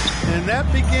down, and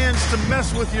that begins to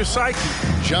mess with your psyche.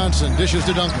 Johnson dishes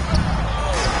to Duncan.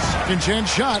 Second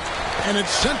chance shot, and it's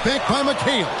sent back by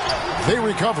McHale. They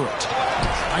recover it.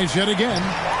 Tries yet again.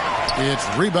 It's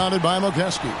rebounded by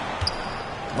Mokeski.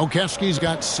 Mokeski's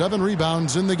got 7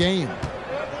 rebounds in the game.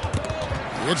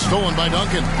 It's stolen by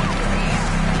Duncan.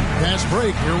 Pass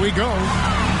break. Here we go.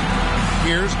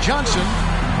 Here's Johnson,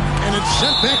 and it's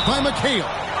sent back by McHale.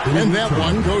 And that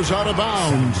one goes out of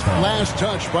bounds. Last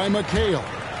touch by McHale.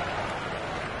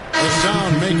 The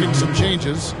Sound making some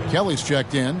changes. Kelly's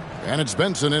checked in, and it's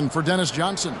Benson in for Dennis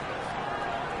Johnson.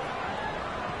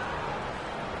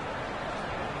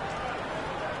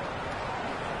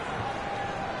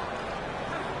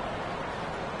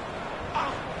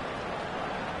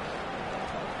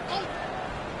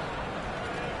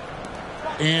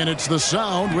 And it's the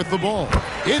Sound with the ball.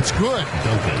 It's good.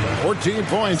 14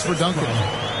 points for Duncan.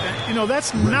 You know,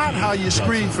 that's not how you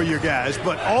screen for your guys,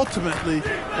 but ultimately,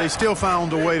 they still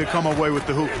found a way to come away with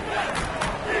the hoop.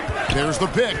 There's the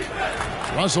pick.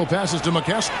 Russell passes to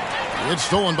McKesson. It's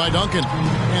stolen by Duncan,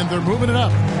 and they're moving it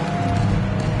up.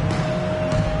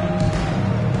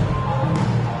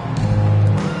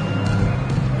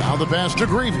 Now the pass to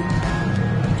Greavy.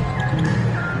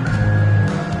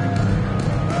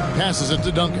 Passes it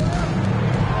to Duncan.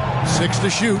 6 to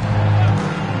shoot.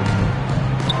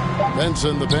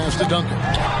 Benson, the pass to Duncan.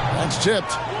 That's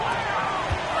tipped.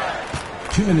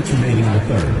 2 minutes remaining in the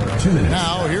third. 2 minutes.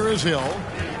 Now here is Hill.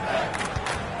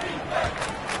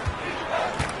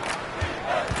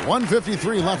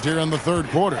 1:53 left here in the third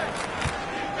quarter.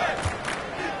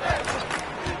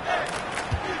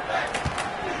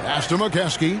 Pass to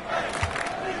Mokeski.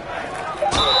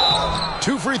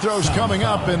 2 free throws coming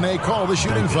up, and they call the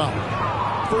shooting foul.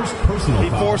 First personal He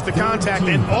foul. forced the contact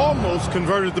and almost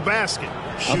converted the basket.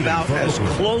 About as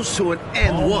close to an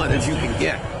and one as you can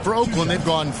get. For Oakland, they've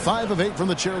gone 5 of 8 from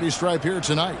the charity stripe here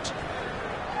tonight.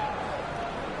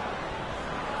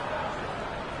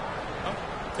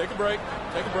 Take a break.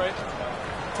 Take a break.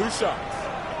 2 shots.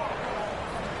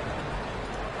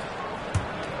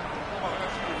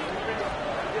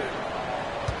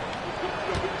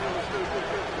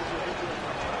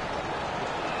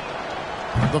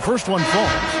 The first one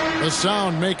falls. The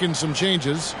Sound making some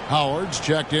changes. Howard's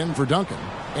checked in for Duncan.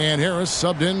 And Harris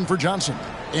subbed in for Johnson.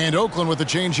 And Oakland with a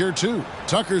change here, too.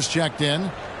 Tucker's checked in.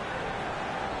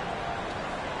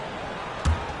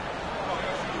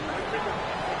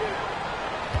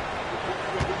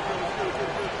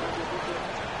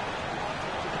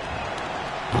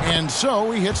 And so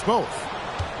he hits both.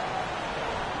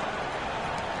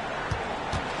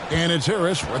 And it's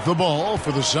Harris with the ball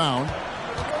for the Sound.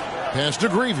 Pass to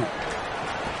Greavy.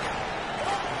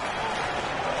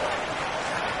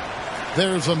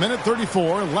 There's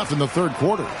 1:34 left in the third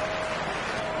quarter.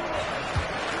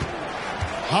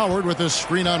 Howard with his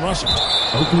screen on Russell.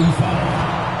 Oakland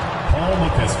foul. Paul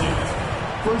Mokeski.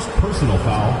 First personal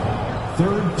foul.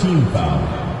 Third team foul.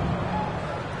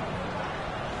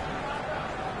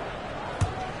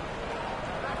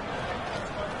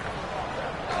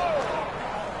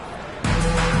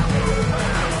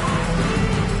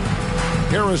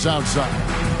 Harris outside.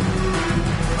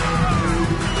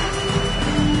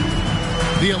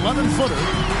 The 11-footer.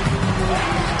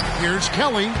 Here's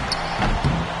Kelly.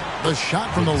 The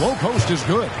shot from the low post is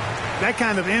good. That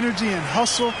kind of energy and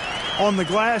hustle on the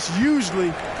glass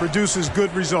usually produces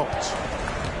good results.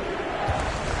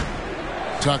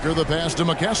 Tucker, the pass to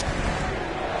McKesson.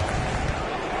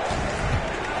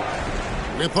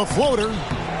 With the floater,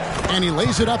 and he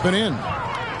lays it up and in.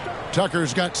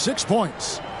 Tucker's got 6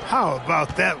 points. How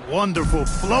about that wonderful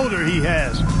floater he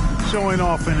has, showing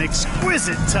off an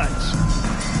exquisite touch.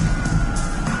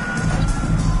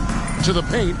 To the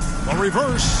paint, a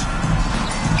reverse.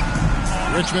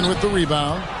 Richmond with the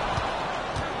rebound.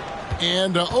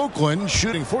 And Oakland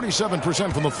shooting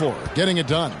 47% from the floor, getting it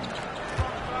done.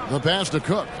 The pass to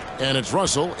Cook, and it's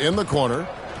Russell in the corner.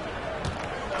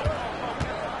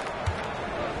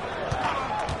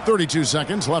 32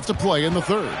 seconds left to play in the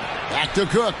third. Back to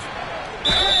Cook.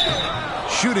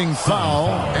 Shooting foul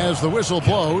as the whistle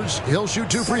blows. He'll shoot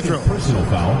 2 free throws. Personal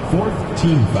foul, 4th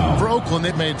team foul. For Oakland,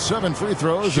 they've made 7 free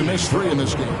throws and missed 3 in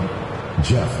this game.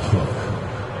 Jeff Cook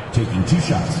taking 2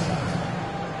 shots.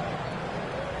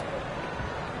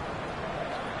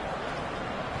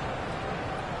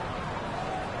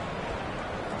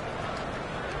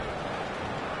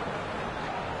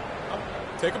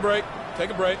 Take a break.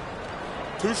 Take a break.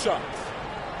 2 shots.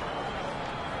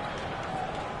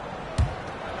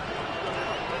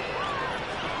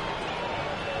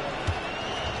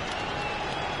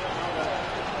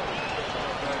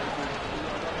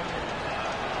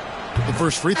 The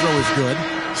first free throw is good,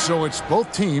 so it's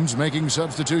both teams making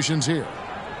substitutions here.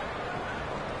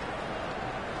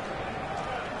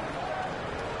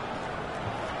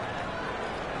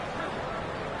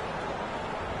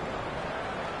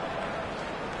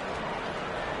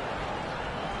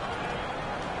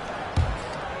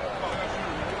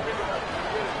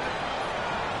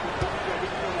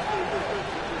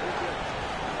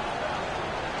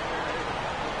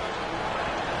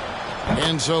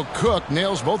 And so Cook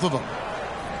nails both of them.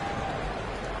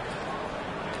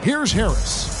 Here's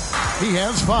Harris. He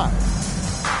has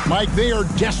 5. Mike, they are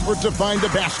desperate to find a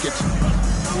basket.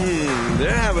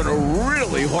 They're having a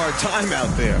really hard time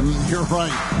out there. You're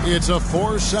right. It's a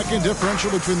 4-second differential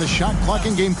between the shot clock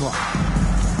and game clock.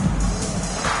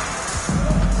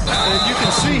 And you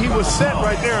can see he was set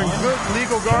right there in good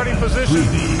legal guarding position.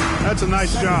 That's a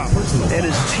nice job. And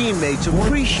his teammates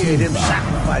appreciate him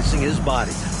sacrificing his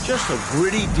body. Just a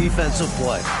gritty defensive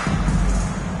play.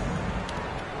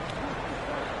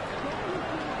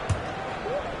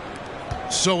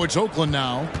 So it's Oakland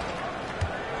now.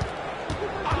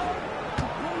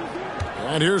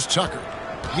 And here's Tucker.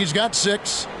 He's got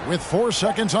 6 with 4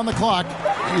 seconds on the clock.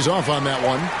 He's off on that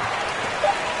one.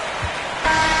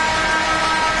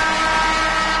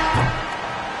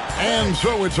 And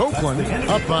so it's Oakland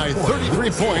up by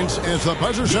 33 points as the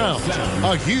buzzer sounds.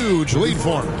 A huge lead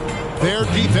for them. Their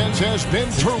defense has been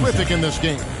terrific in this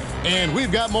game. And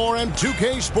we've got more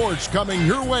M2K Sports coming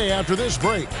your way after this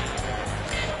break.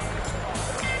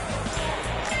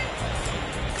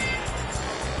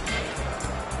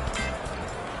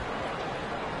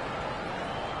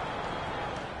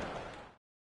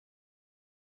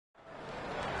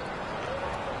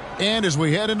 And as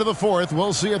we head into the fourth,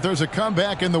 we'll see if there's a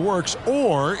comeback in the works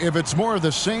or if it's more of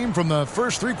the same from the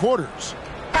first 3 quarters.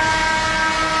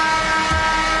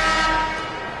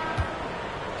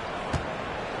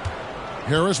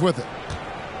 Harris with it.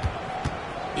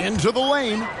 Into the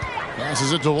lane.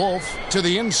 Passes it to Wolf to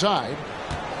the inside.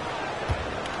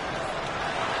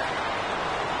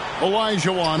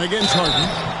 Olajuwon against Harden.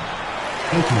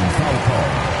 Oakland foul call.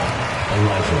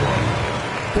 Olajuwon.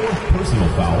 4th personal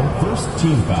foul, 1st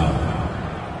team foul.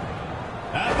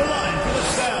 At the line for the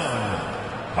sound,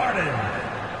 Harden.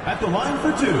 At the line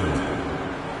for 2.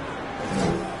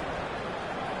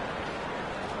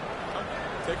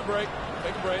 Take a break.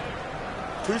 Take a break.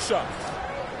 2 shots.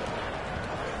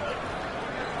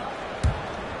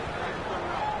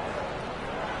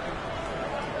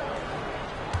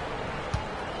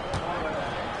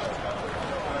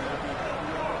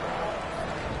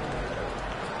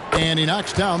 And he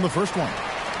knocks down the first one.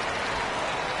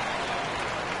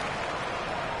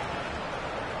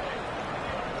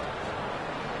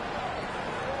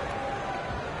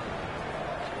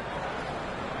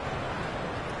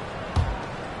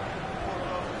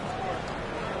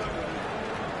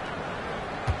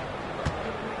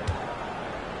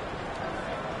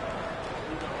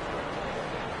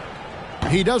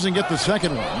 He doesn't get the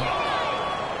second one.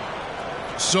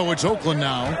 So it's Oakland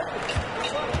now.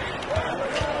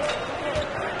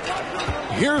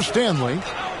 Here's Stanley.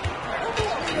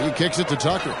 He kicks it to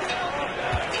Tucker.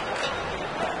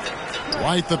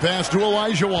 White the pass to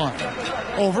Olajuwon.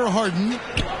 Over Harden.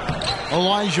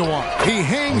 Olajuwon. He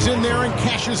hangs in there and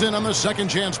cashes in on the second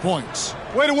chance points.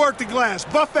 Way to work the glass,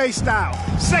 buffet style.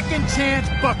 Second chance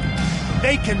bucket.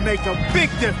 They can make a big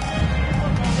difference.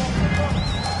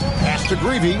 Pass to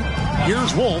Greavy.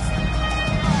 Here's Wolf.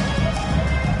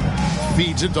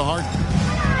 Feeds it to Harden.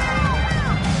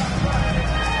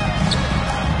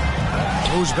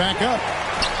 Goes back up.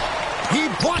 He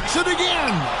blocks it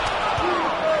again.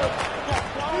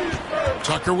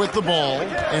 Tucker with the ball,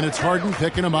 and it's Harden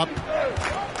picking him up.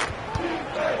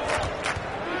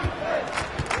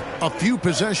 A few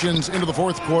possessions into the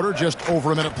fourth quarter, just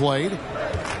over a minute played.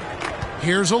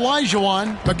 Here's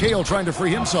Olajuwon. McHale trying to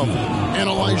free himself. And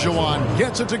Olajuwon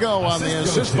gets it to go on the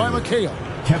assist by McHale.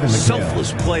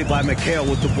 Selfless play by McHale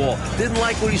with the ball. Didn't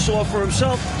like what he saw for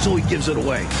himself, so he gives it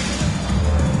away.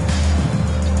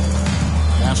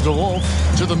 Pass to Wolf,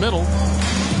 to the middle.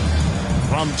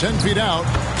 From 10 feet out,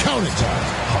 count it.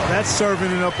 That's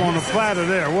serving it up on the platter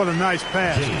there. What a nice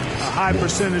pass. A high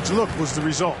percentage look was the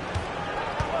result.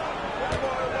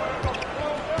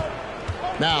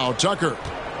 Now Tucker.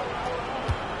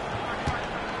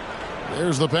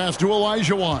 There's the pass to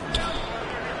Olajuwon.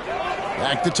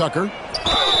 Back to Tucker.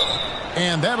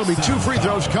 And that'll be 2 free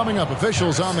throws coming up.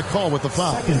 Officials on the call with the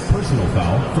foul. Second personal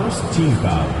foul, first team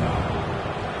foul.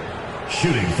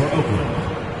 Shooting for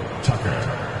Oakland,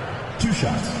 Tucker. 2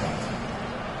 shots.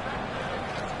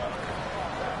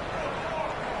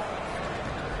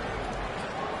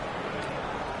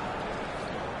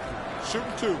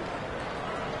 Shooting 2.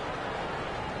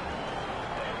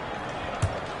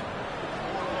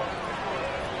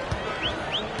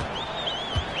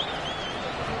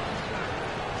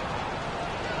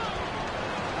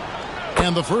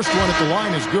 And the first one at the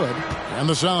line is good. And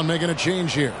the Sound making a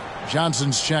change here.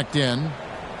 Johnson's checked in.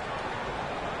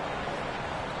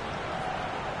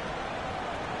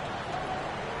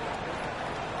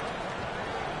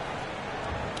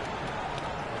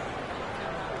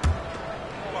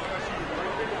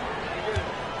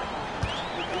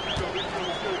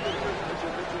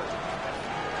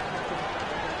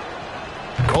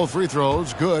 Both free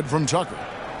throws good from Tucker.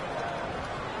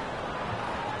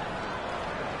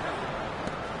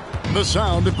 The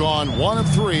Sound have gone 1 of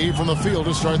 3 from the field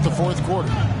to start the fourth quarter.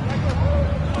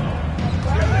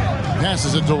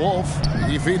 Passes it to Wolf.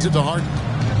 He feeds it to Harden.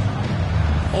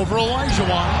 Over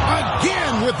Olajuwon.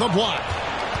 Again with the block.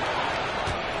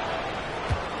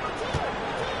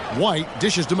 White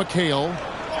dishes to McHale.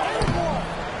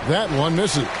 That one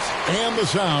misses. And the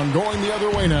Sound going the other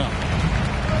way now.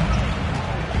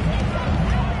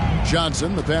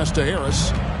 Johnson, the pass to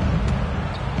Harris.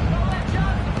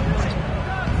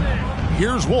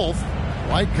 Here's Wolf.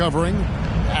 White covering.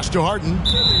 Pass to Harden.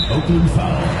 Oakland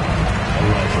foul.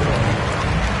 Olajuwon.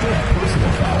 Fifth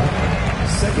personal foul.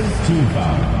 Second team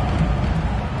foul.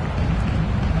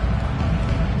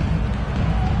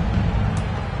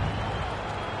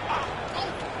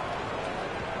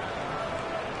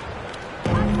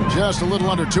 Just a little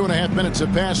under 2.5 minutes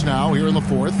have passed now here in the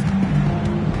fourth.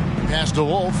 Pass to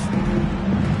Wolf.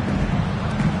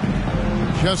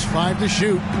 Just 5 to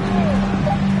shoot.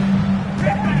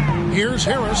 Here's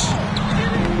Harris.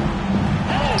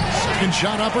 Second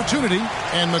shot opportunity,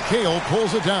 and McHale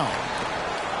pulls it down.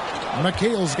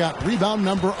 McHale's got rebound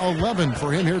number 11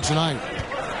 for him here tonight.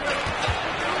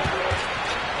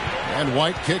 And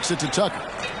White kicks it to Tucker.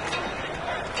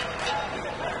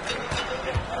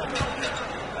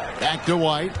 Back to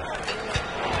White.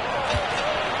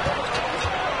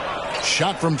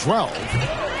 Shot from 12.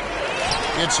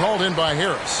 It's hauled in by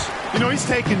Harris. You know, he's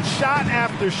taking shot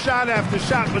after shot after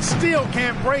shot, but still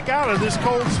can't break out of this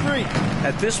cold streak.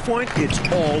 At this point, it's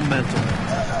all mental.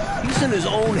 He's in his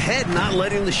own head, not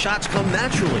letting the shots come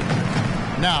naturally.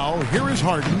 Now, here is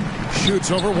Harden.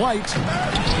 Shoots over White.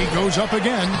 He goes up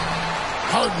again.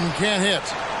 Harden can't hit.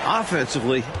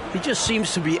 Offensively, he just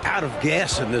seems to be out of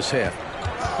gas in this half.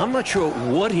 I'm not sure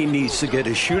what he needs to get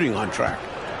his shooting on track.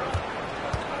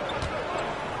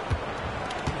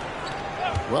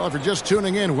 Well, if you're just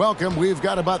tuning in, welcome. We've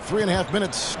got about 3.5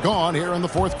 minutes gone here in the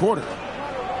fourth quarter.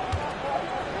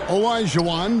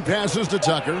 Olajuwon passes to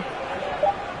Tucker.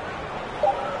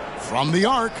 From the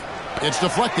arc, it's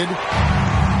deflected.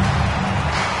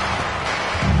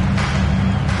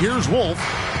 Here's Wolf.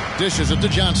 Dishes it to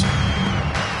Johnson.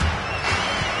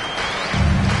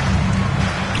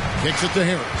 Kicks it to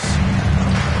Harris.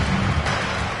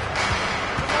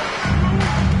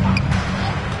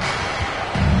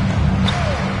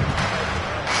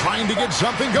 Trying to get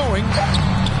something going.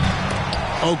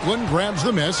 Oakland grabs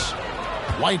the miss.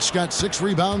 White's got 6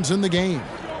 rebounds in the game.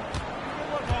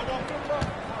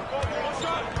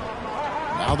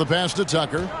 Now the pass to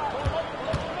Tucker.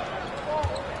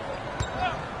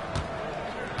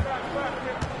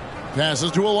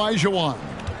 Passes to Olajuwon.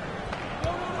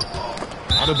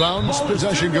 Out of bounds.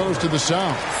 Possession goes to the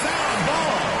Sound.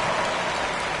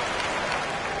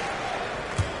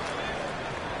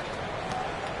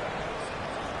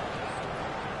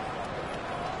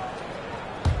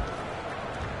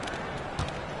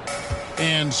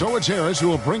 And so it's Harris who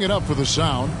will bring it up for the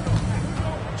Sound.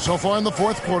 So far in the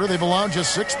fourth quarter, they've allowed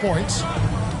just 6 points.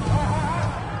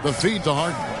 The feed to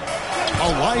Harden.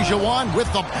 Olajuwon with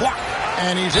the block,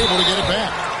 and he's able to get it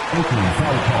back.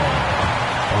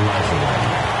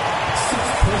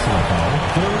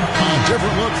 A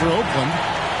different look for Oakland.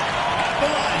 The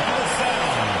line for the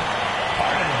Sound.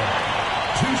 Harden.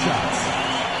 2 shots.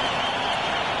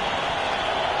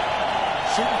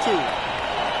 Shooting 2.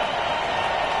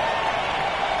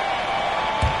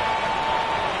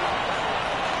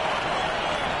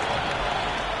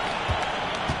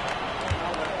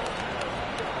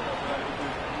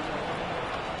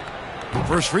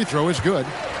 First free throw is good.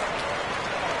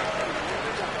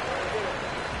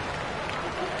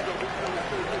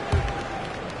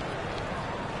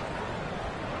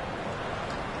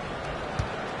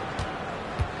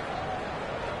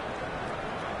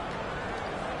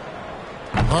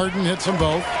 Harden hits them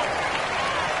both.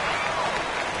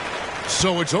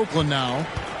 So it's Oakland now.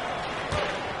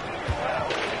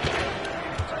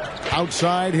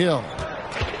 Outside Hill.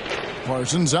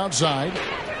 Parsons outside.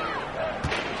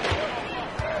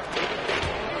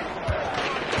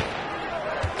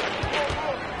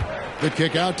 The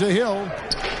kick out to Hill.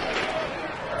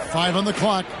 5 on the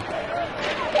clock.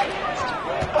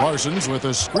 Parsons with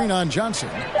a screen on Johnson.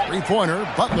 3-pointer.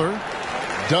 Butler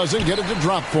doesn't get it to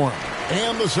drop for him.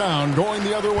 And the Sound going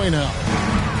the other way now.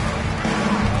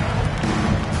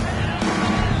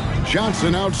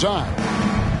 Johnson outside.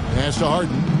 Pass to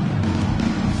Harden.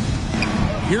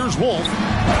 Here's Wolf.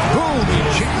 Boom! He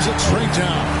jams it straight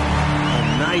down.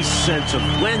 A nice sense of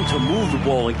when to move the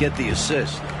ball and get the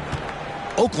assist.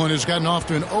 Oakland has gotten off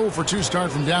to an 0-for-2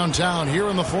 start from downtown here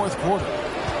in the fourth quarter.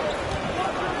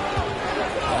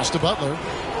 Pass to Butler.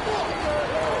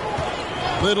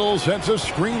 Little sets a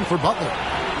screen for Butler.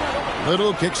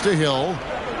 Little kicks to Hill.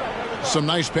 Some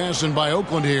nice passing by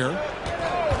Oakland here.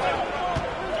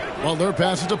 Butler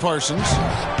passes to Parsons.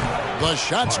 The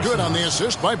shot's good on the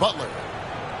assist by Butler.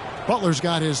 Butler's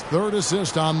got his 3rd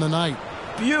assist on the night.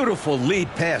 Beautiful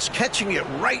lead pass, catching it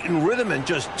right in rhythm and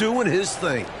just doing his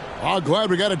thing. Oh, glad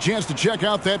we got a chance to check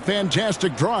out that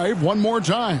fantastic drive one more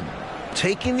time.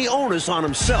 Taking the onus on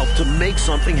himself to make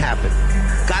something happen.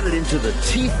 Got it into the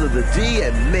teeth of the D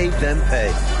and made them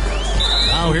pay.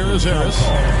 Now here is Harris.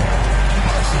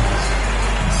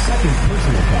 Second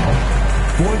personal foul.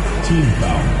 4th team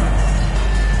foul.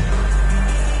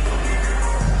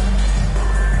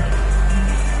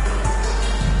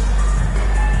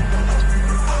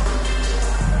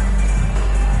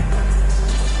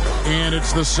 And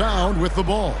it's the Sound with the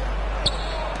ball.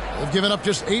 They've given up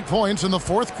just 8 points in the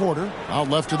fourth quarter. Out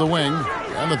left to the wing.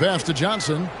 And the pass to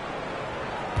Johnson.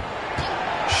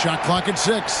 Shot clock at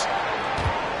 6.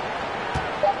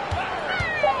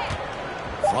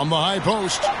 From the high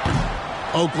post.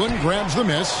 Oakland grabs the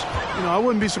miss. You know, I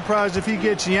wouldn't be surprised if he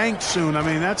gets yanked soon. I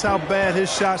mean, that's how bad his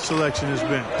shot selection has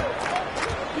been.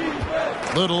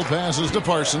 Little passes to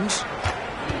Parsons.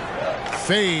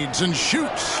 Fades and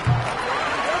shoots.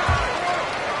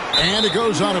 And it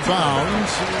goes out of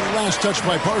bounds. Last touch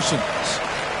by Parsons.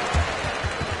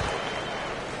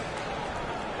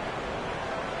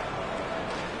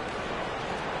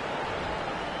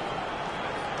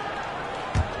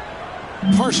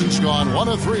 Parsons gone 1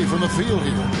 of 3 from the field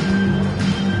here.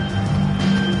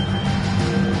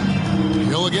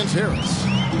 Hill against Harris.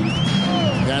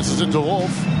 Passes it to Wolf.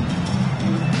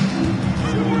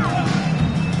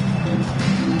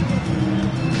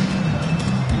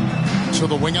 To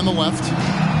the wing on the left.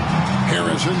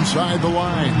 Harris inside the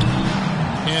line.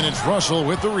 And it's Russell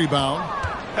with the rebound.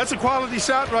 That's a quality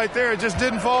shot right there. It just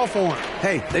didn't fall for him.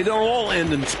 Hey, they don't all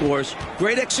end in scores.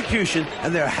 Great execution,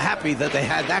 and they're happy that they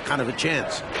had that kind of a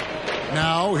chance.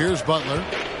 Now here's Butler.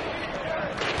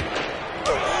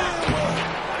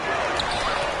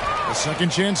 A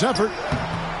second chance effort.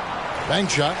 Bank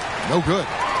shot. No good.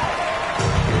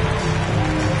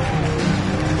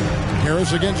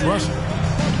 Harris against Russell.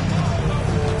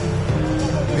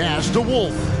 Pass to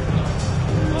Wolf.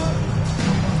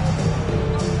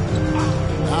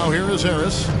 Now here is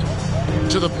Harris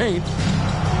to the paint.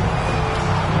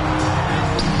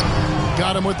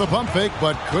 Got him with the pump fake,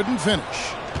 but couldn't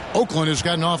finish. Oakland has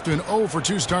gotten off to an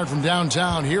 0-for-2 start from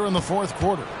downtown here in the fourth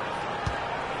quarter.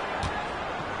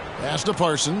 Pass to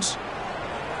Parsons.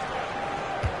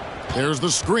 There's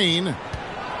the screen.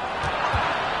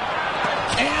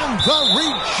 And the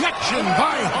rejection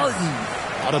by Harden.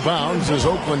 Out of bounds as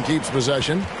Oakland keeps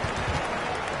possession.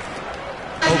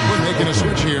 Oakland making a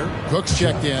switch here. Cook's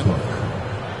checked in.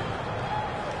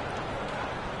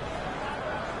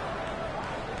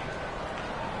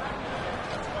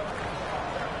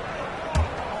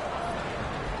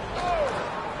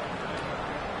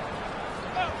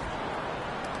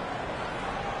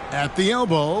 At the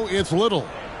elbow, it's Little.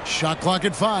 Shot clock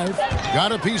at 5.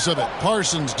 Got a piece of it.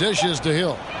 Parsons dishes to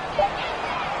Hill.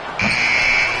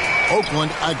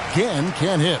 Oakland again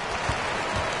can't hit.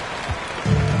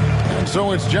 And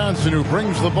so it's Johnson who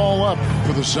brings the ball up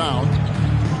for the Sound.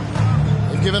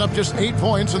 They've given up just 8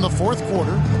 points in the fourth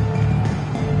quarter.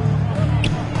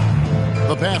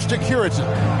 The pass to Curitan.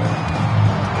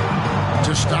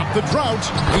 To stop the drought,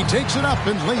 he takes it up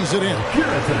and lays it in.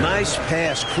 Nice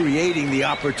pass, creating the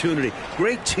opportunity.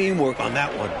 Great teamwork on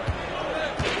that one.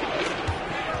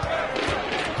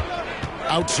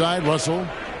 Outside Russell.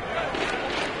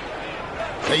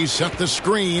 They set the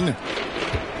screen.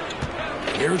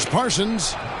 Here's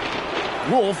Parsons.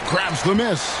 Wolf grabs the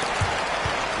miss.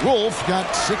 Wolf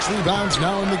got 6 rebounds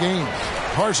now in the game.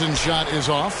 Parsons' shot is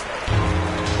off.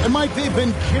 And Mike, they've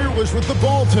been careless with the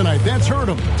ball tonight. That's hurt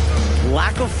them.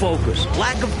 Lack of focus,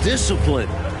 lack of discipline.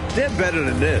 They're better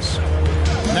than this.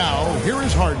 Now, here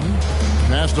is Harden.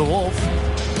 Pass to Wolf.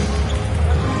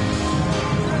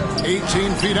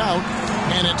 18 feet out,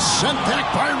 and it's sent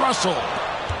back by Russell.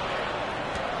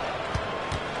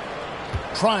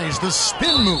 Tries the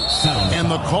spin move, and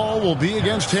the call will be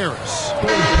against Harris.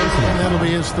 And that'll be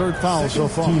his 3rd foul so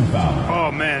far.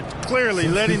 Oh, man, clearly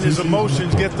letting his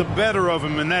emotions get the better of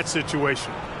him in that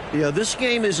situation. Yeah, this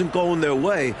game isn't going their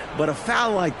way, but a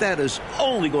foul like that is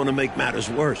only going to make matters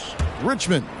worse.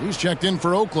 Richmond, he's checked in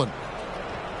for Oakland.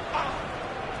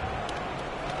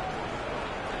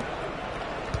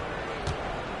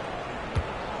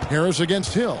 Harris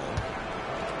against Hill.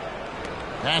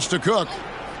 Pass to Cook.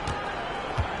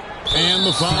 And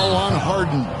the foul on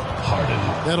Harden.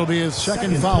 That'll be his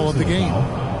 2nd foul of the game.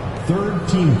 3rd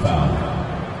team foul.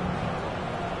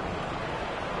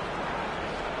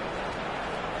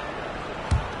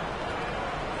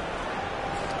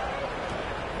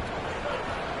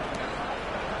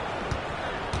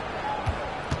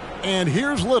 And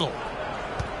here's Little.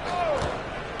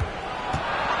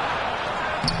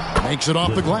 Makes it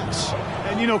off the glass.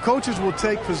 And, you know, coaches will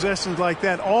take possessions like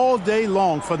that all day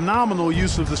long. Phenomenal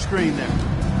use of the screen there.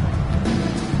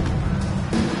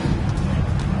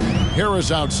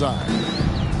 Harris outside.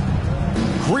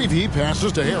 Creevy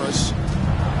passes to Harris.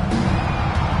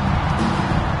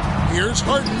 Here's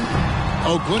Harden.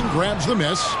 Oakland grabs the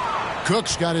miss.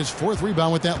 Cook's got his 4th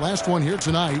rebound with that last one here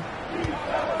tonight.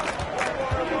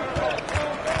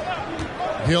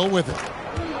 Hill with it.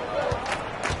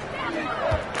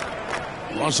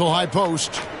 Russell high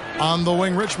post on the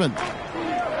wing. Richmond.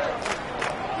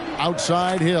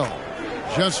 Outside Hill.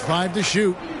 Just 5 to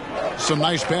shoot. Some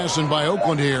nice passing by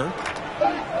Oakland here.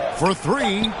 For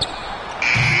 3.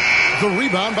 The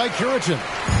rebound by Curitan.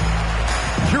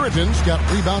 Curitan's got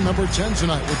rebound number 10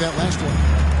 tonight with that last one.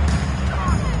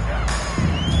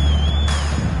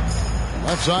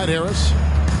 Left side Harris.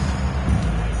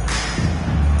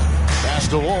 Pass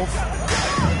to Wolf.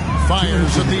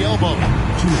 Fires at the elbow.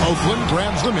 Oakland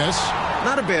grabs the miss.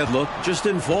 Not a bad look, just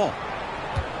didn't fall.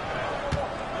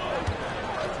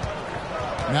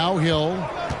 Now Hill.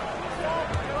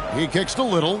 He kicks to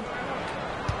Little.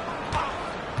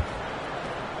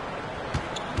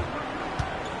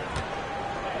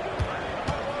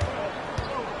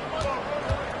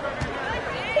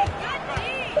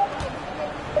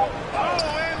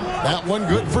 That one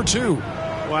good for 2.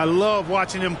 Well, I love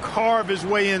watching him carve his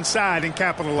way inside and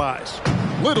capitalize.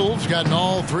 Little's gotten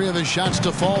all 3 of his shots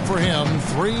to fall for him.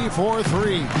 3 for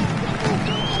 3.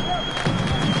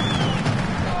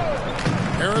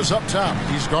 Harris up top.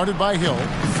 He's guarded by Hill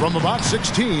from about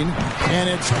 16. And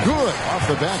it's good off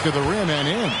the back of the rim and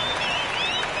in.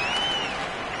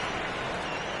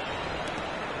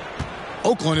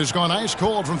 Oakland has gone ice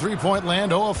cold from 3-point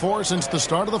land. 0 of 4 since the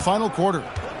start of the final quarter.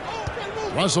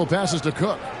 Russell passes to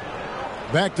Cook.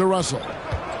 Back to Russell.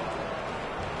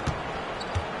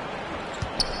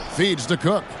 Feeds to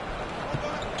Cook.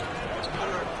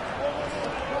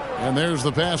 And there's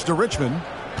the pass to Richmond.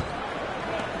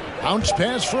 Bounce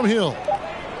pass from Hill.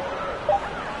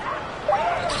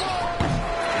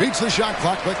 Beats the shot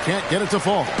clock but can't get it to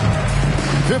fall.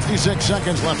 56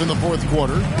 seconds left in the fourth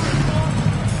quarter.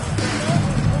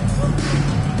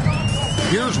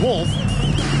 Here's Wolf.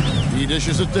 He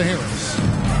dishes it to Harris.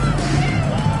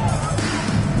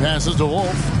 Passes to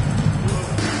Wolf.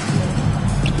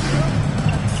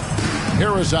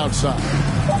 Harris outside.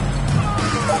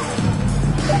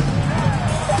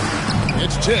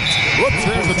 It's tipped. Whoops,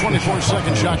 there's the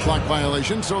 24-second shot clock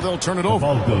violation, so they'll turn it over.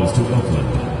 The ball goes to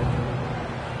Oakland.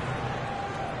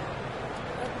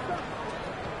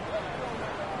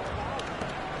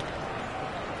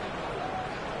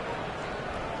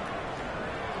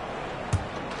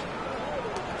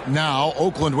 Now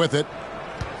Oakland with it.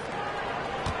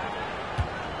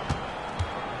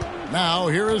 Now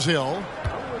here is Hill.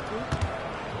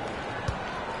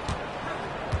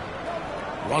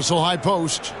 Russell high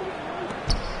post.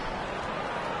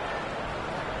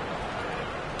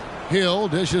 Hill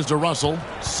dishes to Russell.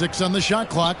 6 on the shot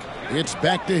clock. It's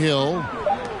back to Hill.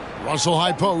 Russell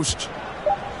high post.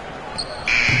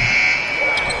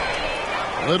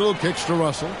 Little kicks to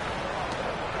Russell.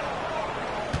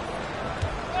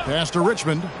 Pass to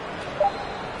Richmond.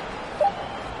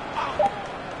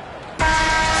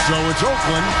 So it's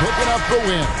Oakland picking up the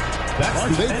win.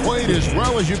 They played as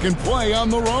well as you can play on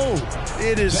the road.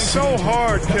 It is so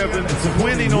hard, Kevin,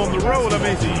 winning on the road. I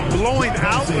mean, blowing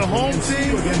out the home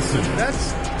team,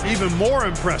 that's even more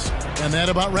impressive. And that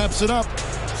about wraps it up.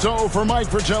 So for Mike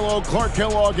Fratello, Clark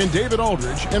Kellogg, and David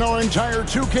Aldridge, and our entire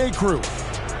 2K crew,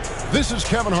 this is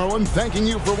Kevin Harlan thanking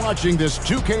you for watching this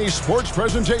 2K Sports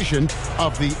presentation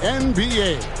of the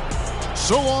NBA.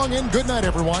 So long and good night,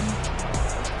 everyone.